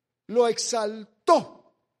 lo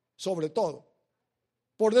exaltó sobre todo.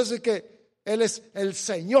 Por decir que él es el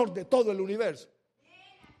Señor de todo el universo.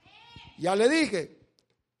 Ya le dije.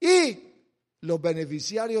 Y los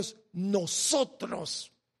beneficiarios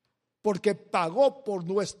nosotros, porque pagó por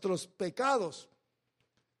nuestros pecados,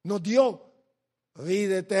 nos dio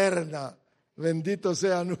vida eterna. Bendito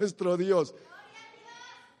sea nuestro Dios.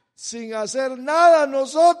 Sin hacer nada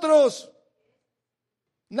nosotros.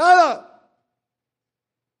 Nada.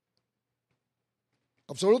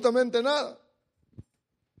 Absolutamente nada.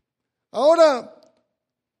 Ahora,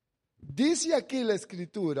 dice aquí la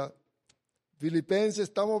Escritura,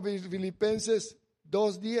 Filipenses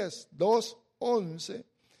 2:10, 2:11,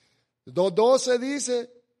 2:12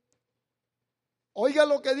 dice, oiga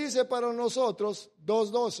lo que dice para nosotros,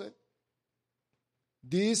 2:12.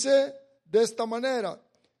 Dice de esta manera: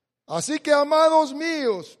 así que, amados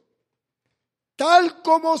míos, tal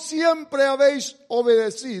como siempre habéis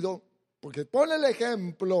obedecido, porque pone el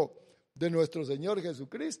ejemplo de nuestro Señor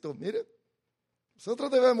Jesucristo. Mire,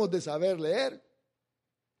 nosotros debemos de saber leer.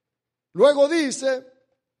 Luego dice: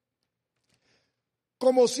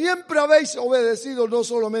 como siempre habéis obedecido, no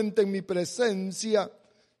solamente en mi presencia,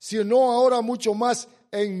 sino ahora mucho más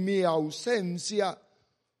en mi ausencia,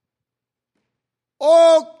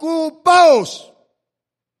 ocupaos.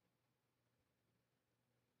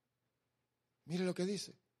 Mire lo que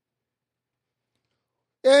dice: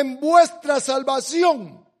 en vuestra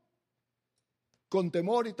salvación, con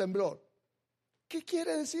temor y temblor. ¿Qué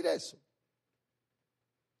quiere decir eso?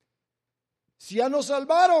 Si ya nos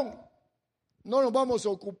salvaron, no nos vamos a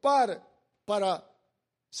ocupar para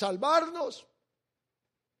salvarnos.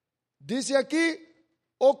 Dice aquí: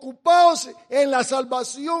 ocupaos en la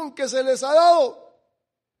salvación que se les ha dado.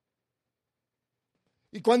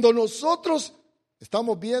 Y cuando nosotros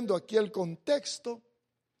estamos viendo aquí el contexto,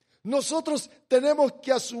 nosotros tenemos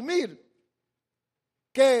que asumir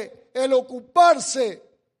que el ocuparse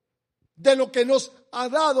de lo que nos ha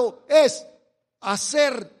dado es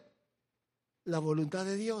hacer la voluntad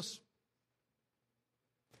de Dios.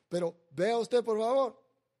 Pero vea usted, por favor,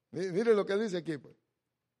 mire lo que dice aquí, pues.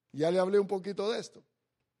 Ya le hablé un poquito de esto.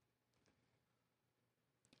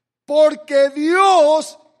 Porque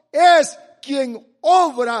Dios es quien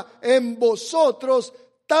obra en vosotros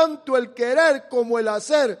tanto el querer como el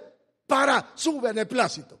hacer para su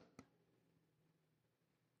beneplácito.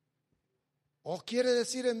 ¿O quiere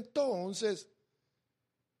decir entonces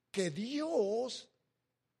que Dios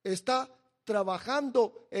está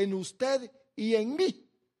trabajando en usted y en mí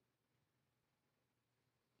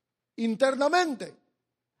internamente,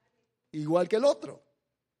 igual que el otro?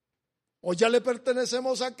 ¿O ya le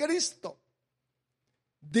pertenecemos a Cristo?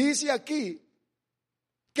 Dice aquí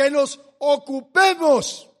que nos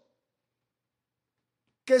ocupemos,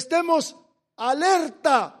 que estemos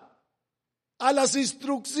alerta a las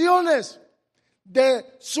instrucciones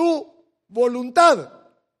de su voluntad.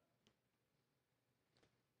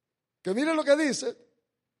 Que mire lo que dice,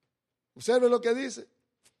 observe lo que dice,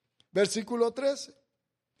 versículo 13.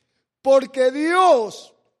 Porque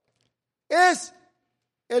Dios es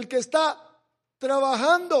el que está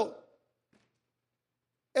trabajando,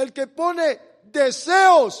 el que pone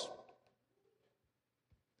deseos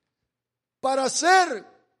para hacer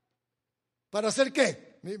 ¿Para hacer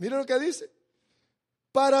qué? Mire lo que dice.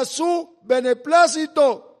 Para su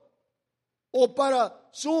beneplácito o para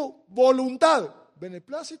su voluntad.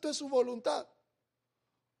 Beneplácito es su voluntad.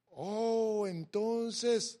 Oh,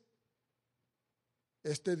 entonces,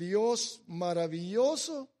 este Dios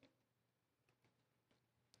maravilloso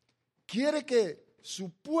quiere que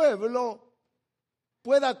su pueblo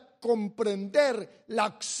pueda comprender la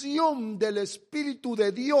acción del Espíritu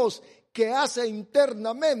de Dios que hace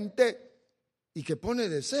internamente y que pone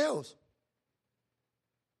deseos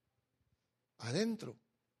adentro,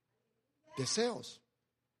 deseos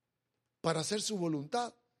para hacer su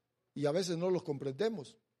voluntad, y a veces no los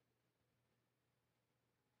comprendemos,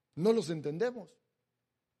 no los entendemos.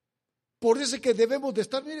 Por eso es que debemos de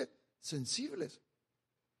estar, mire, sensibles.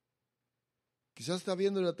 Quizás está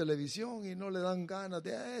viendo la televisión y no le dan ganas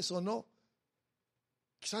de eso, no.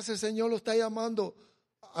 Quizás el Señor lo está llamando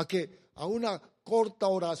a una corta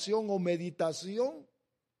oración o meditación,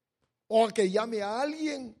 o a que llame a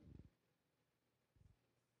alguien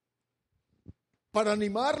para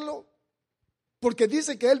animarlo, porque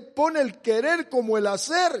dice que Él pone el querer como el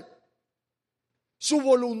hacer, su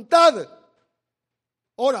voluntad.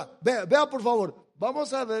 Ahora, vea por favor,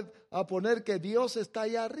 vamos a poner que Dios está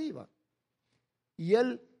allá arriba y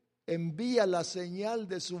Él envía la señal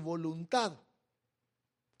de su voluntad,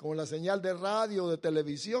 como la señal de radio o de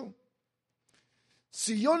televisión.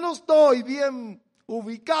 Si yo no estoy bien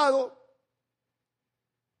ubicado,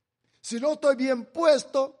 si no estoy bien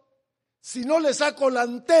puesto, si no le saco la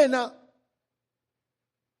antena,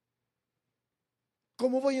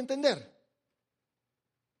 ¿cómo voy a entender?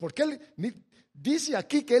 Porque Él dice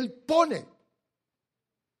aquí que Él pone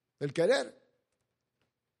el querer.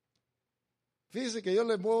 Fíjese que yo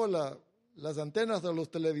le muevo las antenas a los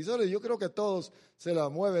televisores, yo creo que todos se la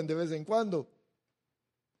mueven de vez en cuando.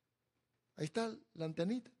 Ahí está la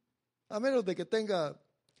antenita. A menos de que tenga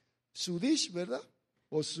su dish, ¿verdad?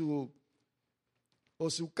 O su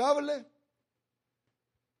cable.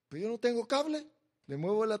 Pero yo no tengo cable, le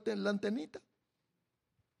muevo la antenita.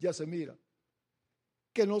 Ya se mira.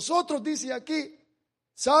 Que nosotros, dice aquí,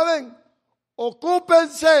 ¿saben?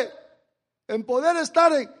 Ocúpense en poder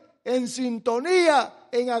estar en sintonía,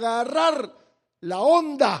 en agarrar la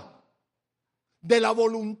onda de la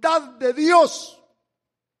voluntad de Dios.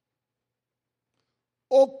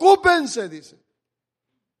 Ocúpense, dice.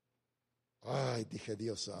 Ay, dije,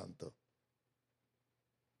 Dios santo.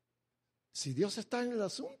 Si Dios está en el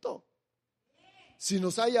asunto, si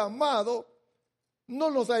nos ha llamado,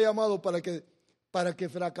 no nos ha llamado para que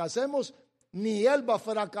fracasemos, ni Él va a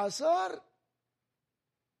fracasar,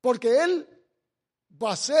 porque Él va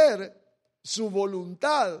a hacer su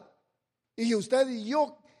voluntad y usted y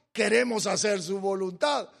yo queremos hacer su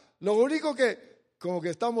voluntad. Lo único que como que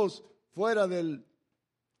estamos fuera de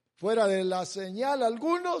la señal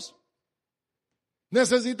algunos,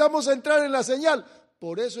 necesitamos entrar en la señal.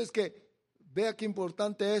 Por eso es que vea qué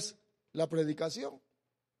importante es la predicación.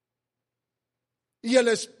 Y el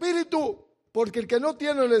Espíritu, porque el que no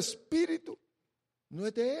tiene el Espíritu no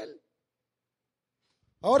es de Él.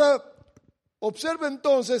 Ahora, observe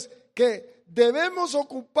entonces que debemos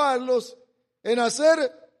ocuparlos en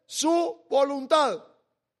hacer su voluntad.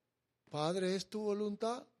 Padre, ¿es tu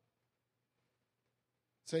voluntad?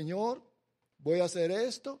 Señor, voy a hacer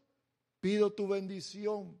esto. Pido tu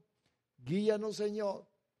bendición. Guíanos, Señor.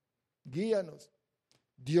 Guíanos.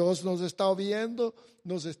 Dios nos está viendo,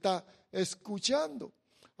 nos está escuchando.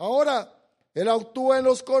 Ahora, Él actúa en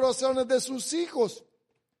los corazones de sus hijos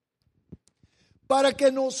para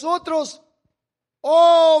que nosotros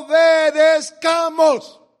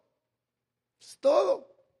obedezcamos. Es todo.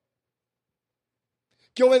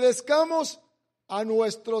 Que obedezcamos a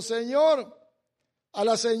nuestro Señor, a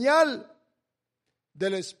la señal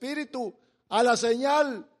del Espíritu, a la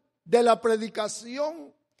señal de la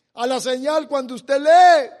predicación, a la señal cuando usted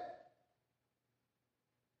lee.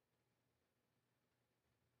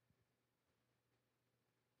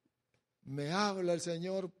 Me habla el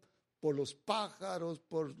Señor por los pájaros,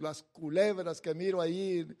 por las culebras que miro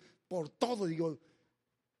ahí, por todo. Digo,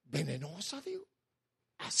 venenosa, digo.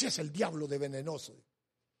 Así es el diablo de venenoso.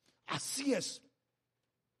 Así es.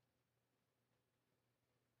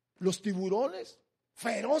 Los tiburones,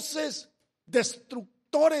 feroces,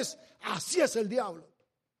 destructores, así es el diablo.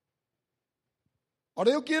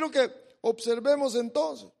 Ahora yo quiero que observemos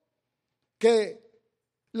entonces que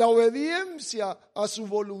la obediencia a su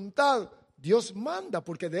voluntad, Dios manda,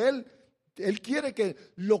 porque de Él quiere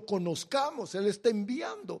que lo conozcamos. Él está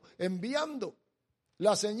enviando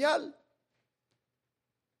la señal.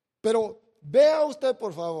 Pero vea usted,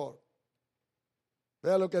 por favor,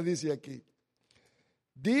 vea lo que dice aquí.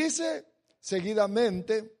 Dice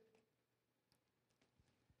seguidamente,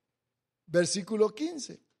 versículo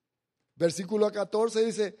 15. Versículo 14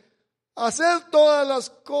 dice, haced todas las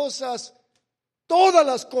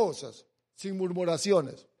cosas, sin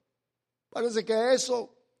murmuraciones. Parece que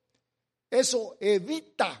eso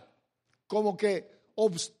evita, como que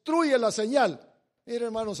obstruye la señal. Miren,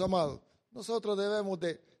 hermanos amados, nosotros debemos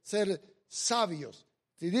de ser sabios.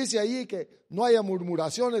 Si dice ahí que no haya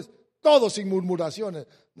murmuraciones, todo sin murmuraciones.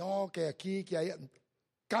 No, que aquí, que allá.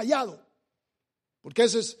 Callado. Porque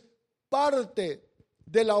eso es parte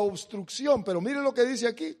de la obstrucción. Pero miren lo que dice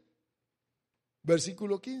aquí.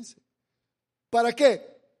 Versículo 15. ¿Para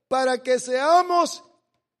qué? Para que seamos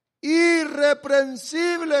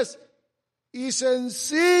irreprensibles y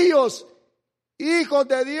sencillos, hijos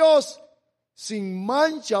de Dios, sin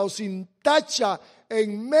mancha o sin tacha,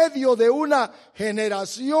 en medio de una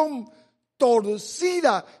generación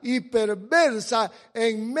torcida y perversa,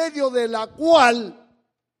 en medio de la cual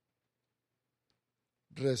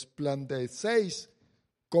resplandecéis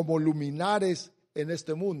como luminares en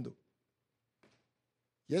este mundo.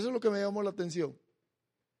 Y eso es lo que me llamó la atención.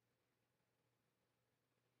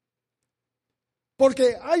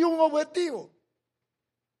 Porque hay un objetivo.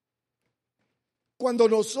 Cuando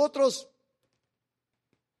nosotros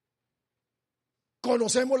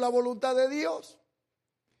conocemos la voluntad de Dios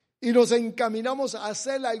y nos encaminamos a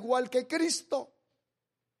hacerla igual que Cristo.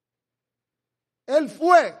 Él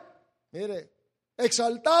fue, mire,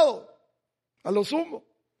 exaltado a lo sumo.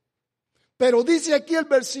 Pero dice aquí el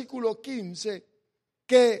versículo 15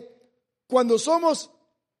 que cuando somos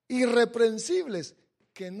irreprensibles,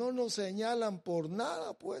 que no nos señalan por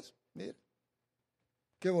nada, pues, mire,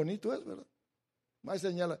 qué bonito es, ¿verdad? Más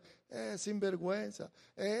señala, sinvergüenza,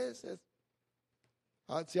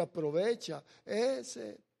 se aprovecha,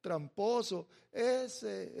 ese tramposo,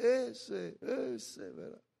 ese,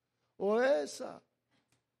 ¿verdad? O esa.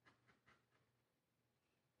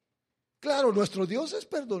 Claro, nuestro Dios es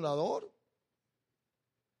perdonador.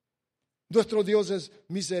 Nuestro Dios es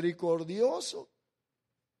misericordioso.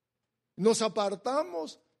 Nos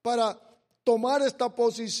apartamos para tomar esta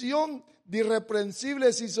posición de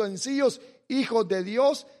irreprensibles y sencillos hijos de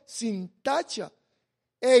Dios sin tacha,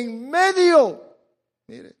 en medio,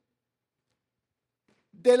 mire,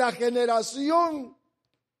 de la generación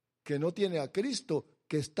que no tiene a Cristo,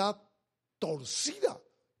 que está torcida,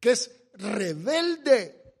 que es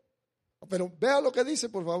rebelde. Pero vea lo que dice,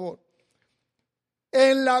 por favor.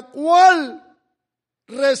 En la cual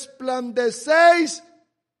resplandecéis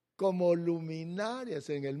como luminarias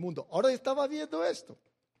en el mundo. Ahora estaba viendo esto.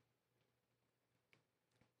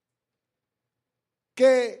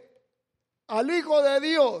 Que al Hijo de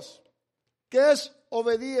Dios, que es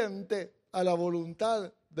obediente a la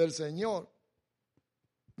voluntad del Señor,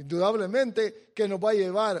 indudablemente que nos va a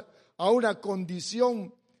llevar a una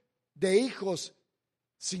condición de hijos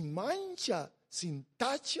sin mancha, sin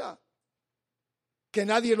tacha, que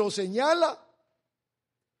nadie lo señala.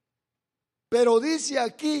 Pero dice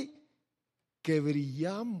aquí que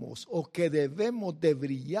brillamos o que debemos de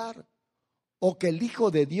brillar o que el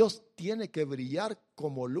Hijo de Dios tiene que brillar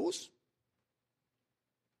como luz.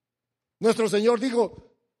 Nuestro Señor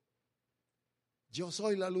dijo, yo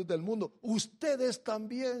soy la luz del mundo, ustedes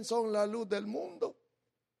también son la luz del mundo.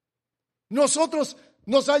 Nosotros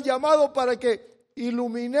nos han llamado para que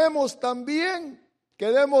iluminemos también, que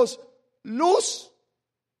demos luz.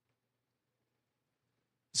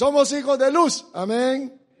 Somos hijos de luz,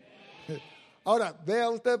 amén. Ahora, vea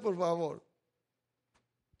usted por favor,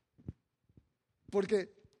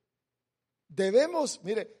 porque debemos,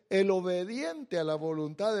 mire, el obediente a la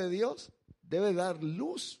voluntad de Dios debe dar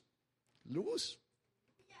luz, luz,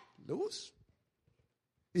 luz.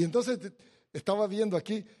 Y entonces estaba viendo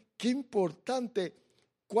aquí, qué importante,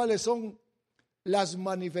 cuáles son las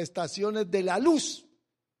manifestaciones de la luz.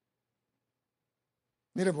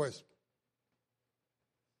 Mire pues,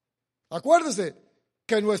 acuérdese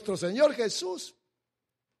que nuestro Señor Jesús,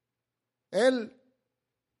 Él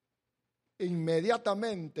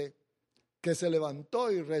inmediatamente que se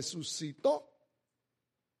levantó y resucitó,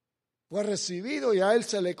 fue recibido y a Él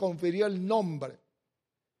se le confirió el nombre.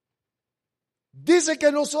 Dice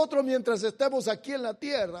que nosotros mientras estemos aquí en la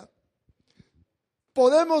tierra,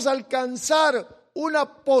 podemos alcanzar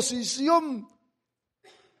una posición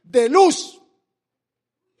de luz,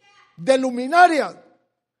 de luminaria.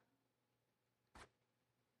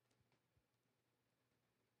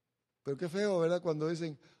 Pero qué feo, ¿verdad? Cuando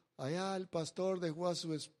dicen, allá el pastor dejó a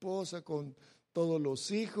su esposa con todos los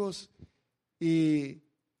hijos y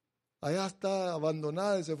allá está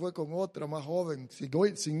abandonada y se fue con otra más joven,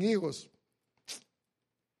 sin hijos.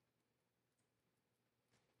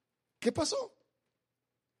 ¿Qué pasó?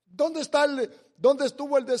 ¿Dónde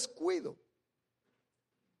estuvo el descuido?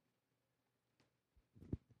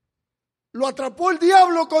 ¿Lo atrapó el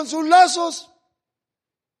diablo con sus lazos?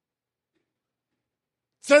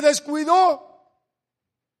 ¿Se descuidó?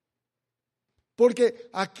 Porque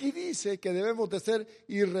aquí dice que debemos de ser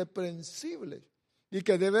irreprensibles y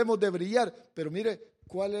que debemos de brillar. Pero mire,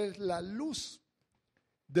 ¿cuál es la luz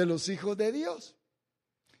de los hijos de Dios?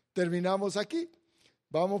 Terminamos aquí.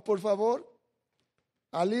 Vamos por favor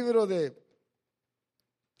al libro de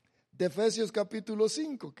Efesios capítulo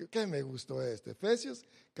 5. ¿Qué me gustó este? Efesios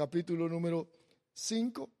capítulo número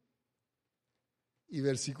 5 y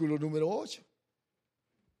versículo número 8.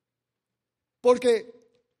 Porque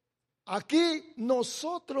aquí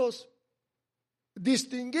nosotros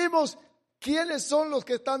distinguimos quiénes son los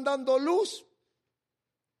que están dando luz.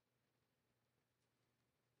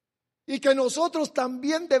 Y que nosotros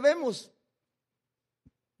también debemos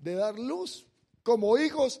de dar luz como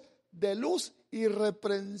hijos de luz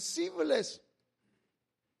irreprensibles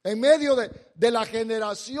en medio de la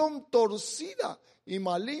generación torcida y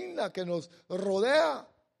maligna que nos rodea,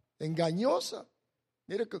 engañosa.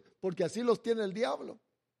 Mire, porque así los tiene el diablo.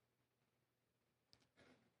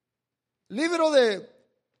 Libro de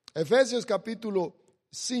Efesios capítulo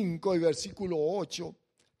 5 y versículo 8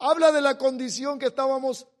 habla de la condición que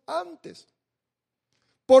estábamos antes.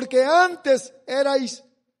 Porque antes erais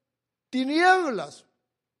tinieblas.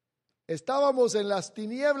 Estábamos en las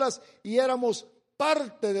tinieblas y éramos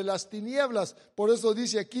parte de las tinieblas. Por eso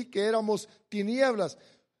dice aquí que éramos tinieblas.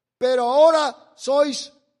 Pero ahora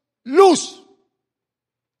sois luz.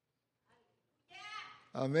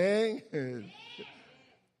 Amén.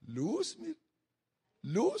 Luz, mira.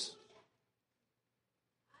 Luz.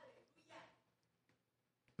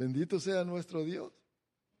 Bendito sea nuestro Dios.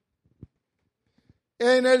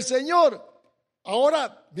 En el Señor.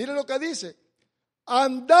 Ahora, mire lo que dice.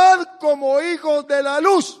 Andad como hijos de la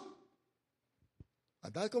luz.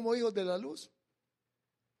 Andad como hijos de la luz.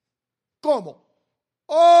 ¿Cómo?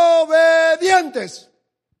 Obedientes.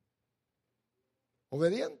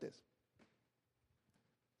 Obedientes.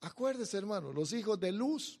 Acuérdese, hermano, los hijos de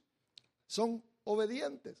luz son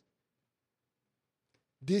obedientes.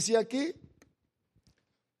 Dice aquí,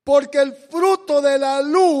 porque el fruto de la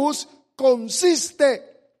luz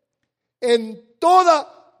consiste en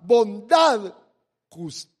toda bondad,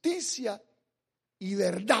 justicia y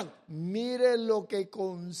verdad. Mire lo que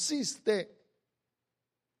consiste,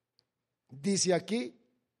 dice aquí,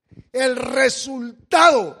 el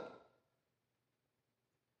resultado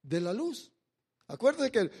de la luz.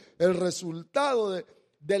 Acuérdense que el resultado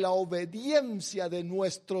de la obediencia de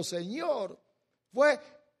nuestro Señor fue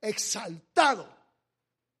exaltado.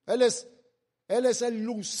 Él es el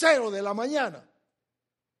lucero de la mañana.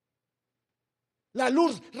 La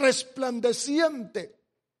luz resplandeciente.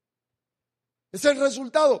 Es el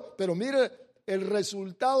resultado. Pero mire el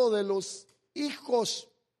resultado de los hijos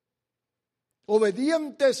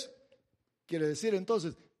obedientes. Quiere decir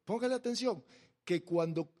entonces, póngale atención, que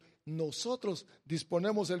cuando nosotros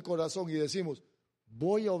disponemos el corazón y decimos,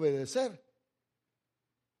 voy a obedecer,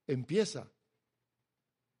 empieza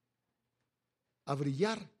a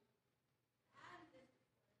brillar.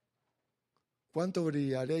 ¿Cuánto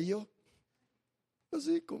brillaré yo?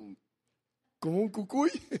 Así como un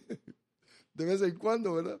cucuy, de vez en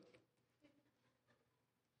cuando, ¿verdad?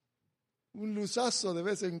 Un luzazo de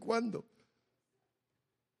vez en cuando.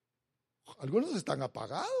 Algunos están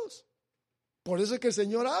apagados. Por eso es que el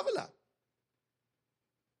Señor habla.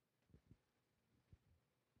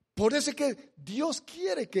 Por eso es que Dios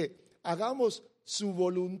quiere que hagamos su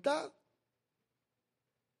voluntad.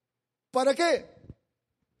 ¿Para qué?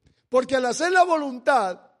 Porque al hacer la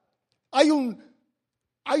voluntad hay un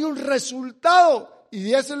resultado.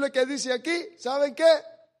 Y eso es lo que dice aquí. ¿Saben qué?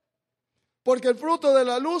 Porque el fruto de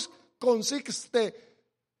la luz consiste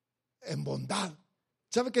en bondad.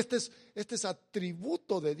 ¿Saben que este es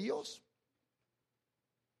atributo de Dios?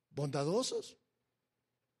 Bondadosos,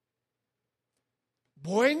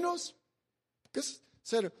 buenos. ¿Qué es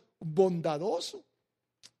ser bondadoso?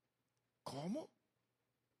 ¿Cómo?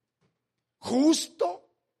 Justo.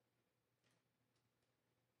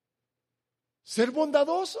 Ser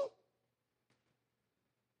bondadoso.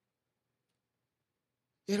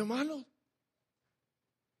 Hermanos,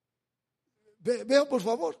 vean por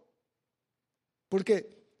favor,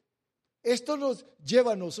 porque esto nos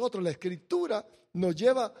lleva a nosotros, la Escritura nos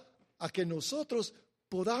lleva a que nosotros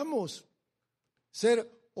podamos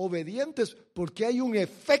ser obedientes porque hay un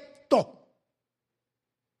efecto.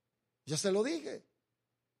 Ya se lo dije,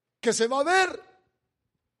 que se va a ver.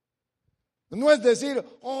 No es decir,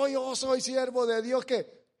 oh, yo soy siervo de Dios,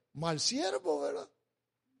 que mal siervo, ¿verdad?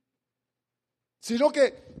 Sino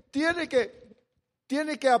que tiene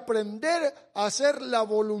que aprender a hacer la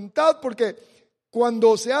voluntad, porque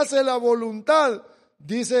cuando se hace la voluntad,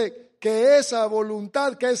 dice que esa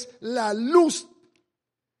voluntad, que es la luz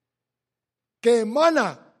que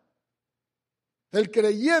emana el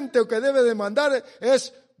creyente o que debe demandar,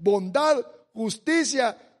 es bondad,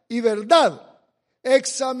 justicia y verdad,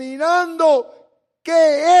 examinando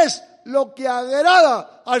qué es lo que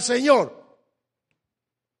agrada al Señor.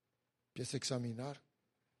 Empieza a examinar.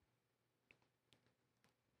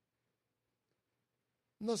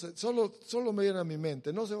 No sé, solo me viene a mi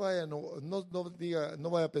mente. No se vaya, no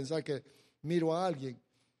vaya a pensar que miro a alguien.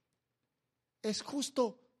 ¿Es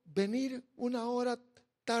justo venir una hora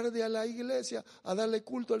tarde a la iglesia a darle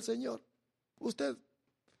culto al Señor? Usted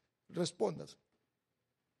responda.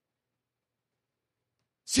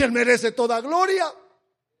 Si Él merece toda gloria.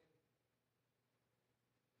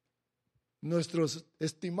 Nuestros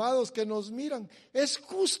estimados que nos miran, ¿es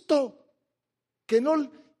justo que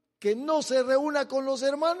no se reúna con los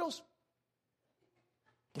hermanos?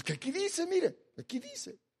 Porque aquí dice, mire, aquí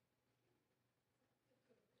dice.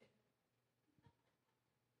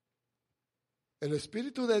 El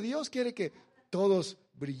Espíritu de Dios quiere que todos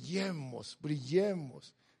brillemos.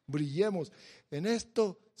 En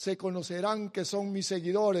esto se conocerán que son mis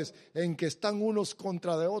seguidores, en que están unos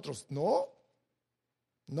contra de otros. No.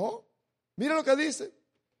 Mira lo que dice.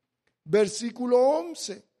 Versículo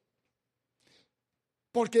 11.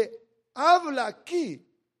 Porque habla aquí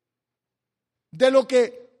de lo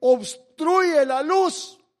que obstruye la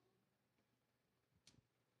luz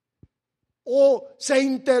o se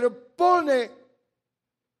interpone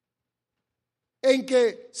en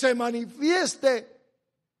que se manifieste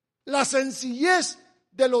la sencillez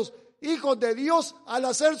de los hijos de Dios al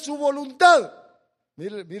hacer su voluntad.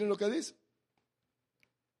 Miren lo que dice.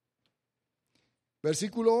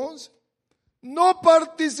 Versículo 11. No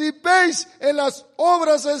participéis en las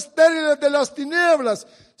obras estériles de las tinieblas,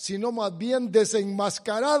 sino más bien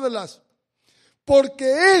desenmascaradlas,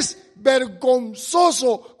 porque es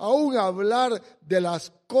vergonzoso aún hablar de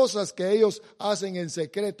las cosas que ellos hacen en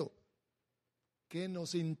secreto. ¿Qué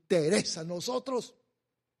nos interesa a nosotros?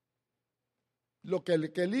 Lo que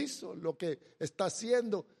él hizo, lo que está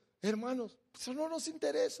haciendo. Hermanos, eso no nos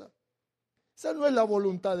interesa. Esa no es la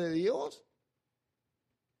voluntad de Dios.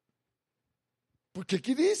 Porque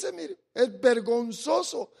aquí dice, mire, es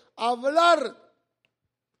vergonzoso hablar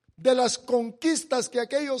de las conquistas que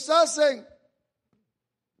aquellos hacen,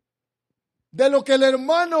 de lo que el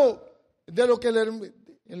hermano, en lo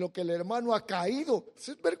que el hermano ha caído.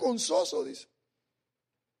 Eso es vergonzoso, dice.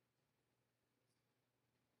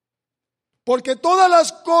 Porque todas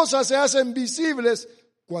las cosas se hacen visibles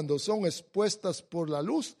cuando son expuestas por la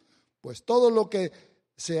luz. Pues todo lo que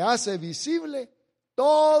se hace visible,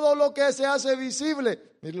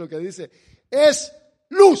 mire lo que dice, es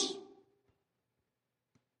luz.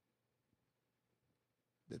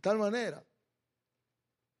 De tal manera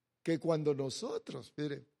que cuando nosotros,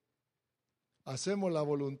 mire, hacemos la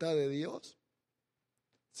voluntad de Dios,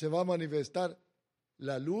 se va a manifestar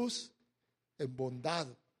la luz en bondad.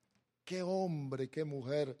 Qué hombre, qué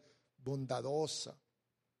mujer bondadosa,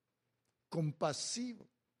 compasivo,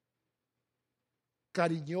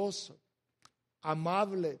 cariñoso,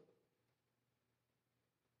 amable,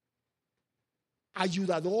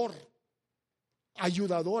 ayudadora.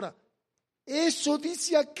 Eso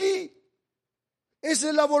dice aquí. Esa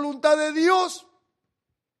es la voluntad de Dios.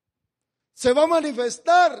 Se va a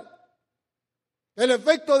manifestar el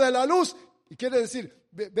efecto de la luz. Y quiere decir,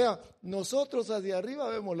 vea, nosotros hacia arriba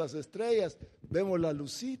vemos las estrellas, vemos las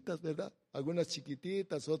lucitas, ¿verdad? Algunas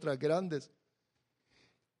chiquititas, otras grandes.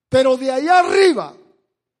 Pero de allá arriba,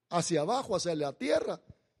 hacia abajo, hacia la tierra,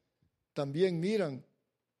 también miran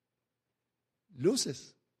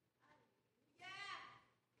luces,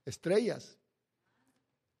 estrellas.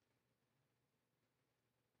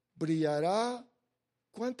 Brillará.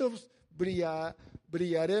 ¿Cuántos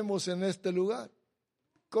brillaremos en este lugar?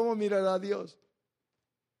 ¿Cómo mirará Dios?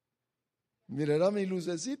 Mirará mi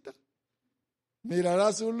lucecita,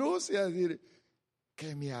 mirará su luz y a decir,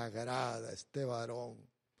 que me agrada este varón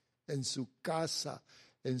en su casa,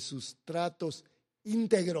 en sus tratos,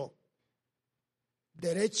 íntegro,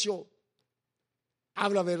 derecho,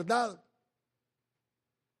 habla verdad,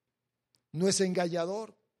 no es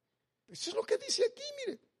engañador. Eso es lo que dice aquí,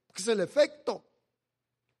 mire, que es el efecto.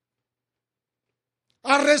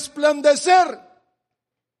 A resplandecer.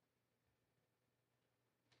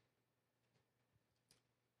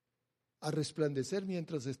 A resplandecer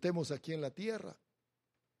mientras estemos aquí en la tierra.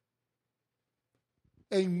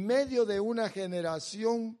 En medio de una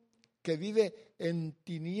generación que vive en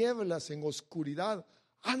tinieblas, en oscuridad.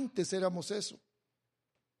 Antes éramos eso.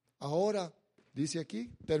 Ahora, dice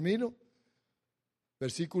aquí, termino,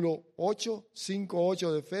 versículo 8, 5,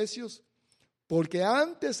 8 de Efesios, porque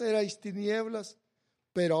antes erais tinieblas,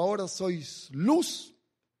 pero ahora sois luz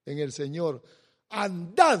en el Señor.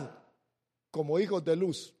 Andad como hijos de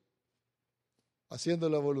luz, haciendo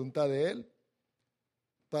la voluntad de Él,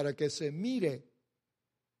 para que se mire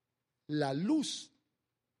la luz,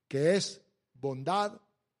 que es bondad,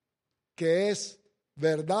 que es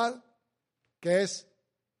verdad, que es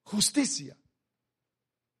justicia.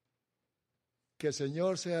 Que el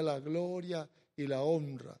Señor sea la gloria y la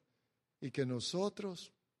honra, y que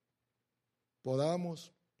nosotros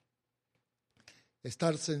podamos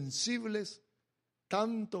estar sensibles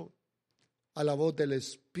tanto a la voz del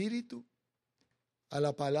Espíritu, a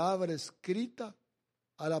la palabra escrita,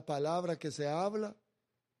 a la palabra que se habla.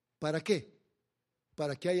 ¿Para qué?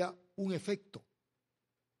 Para que haya un efecto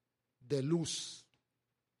de luz,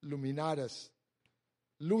 luminares,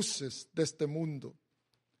 luces de este mundo,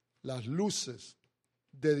 las luces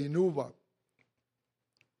de Dinuba,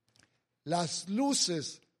 las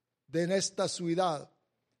luces de esta ciudad.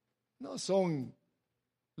 No son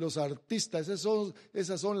los artistas,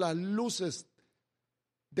 esas son las luces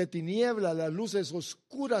de tiniebla, las luces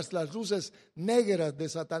oscuras, las luces negras de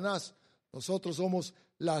Satanás. Nosotros somos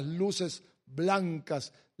las luces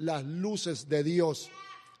blancas, las luces de Dios.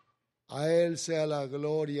 A Él sea la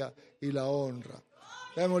gloria y la honra.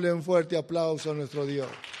 Démosle un fuerte aplauso a nuestro Dios.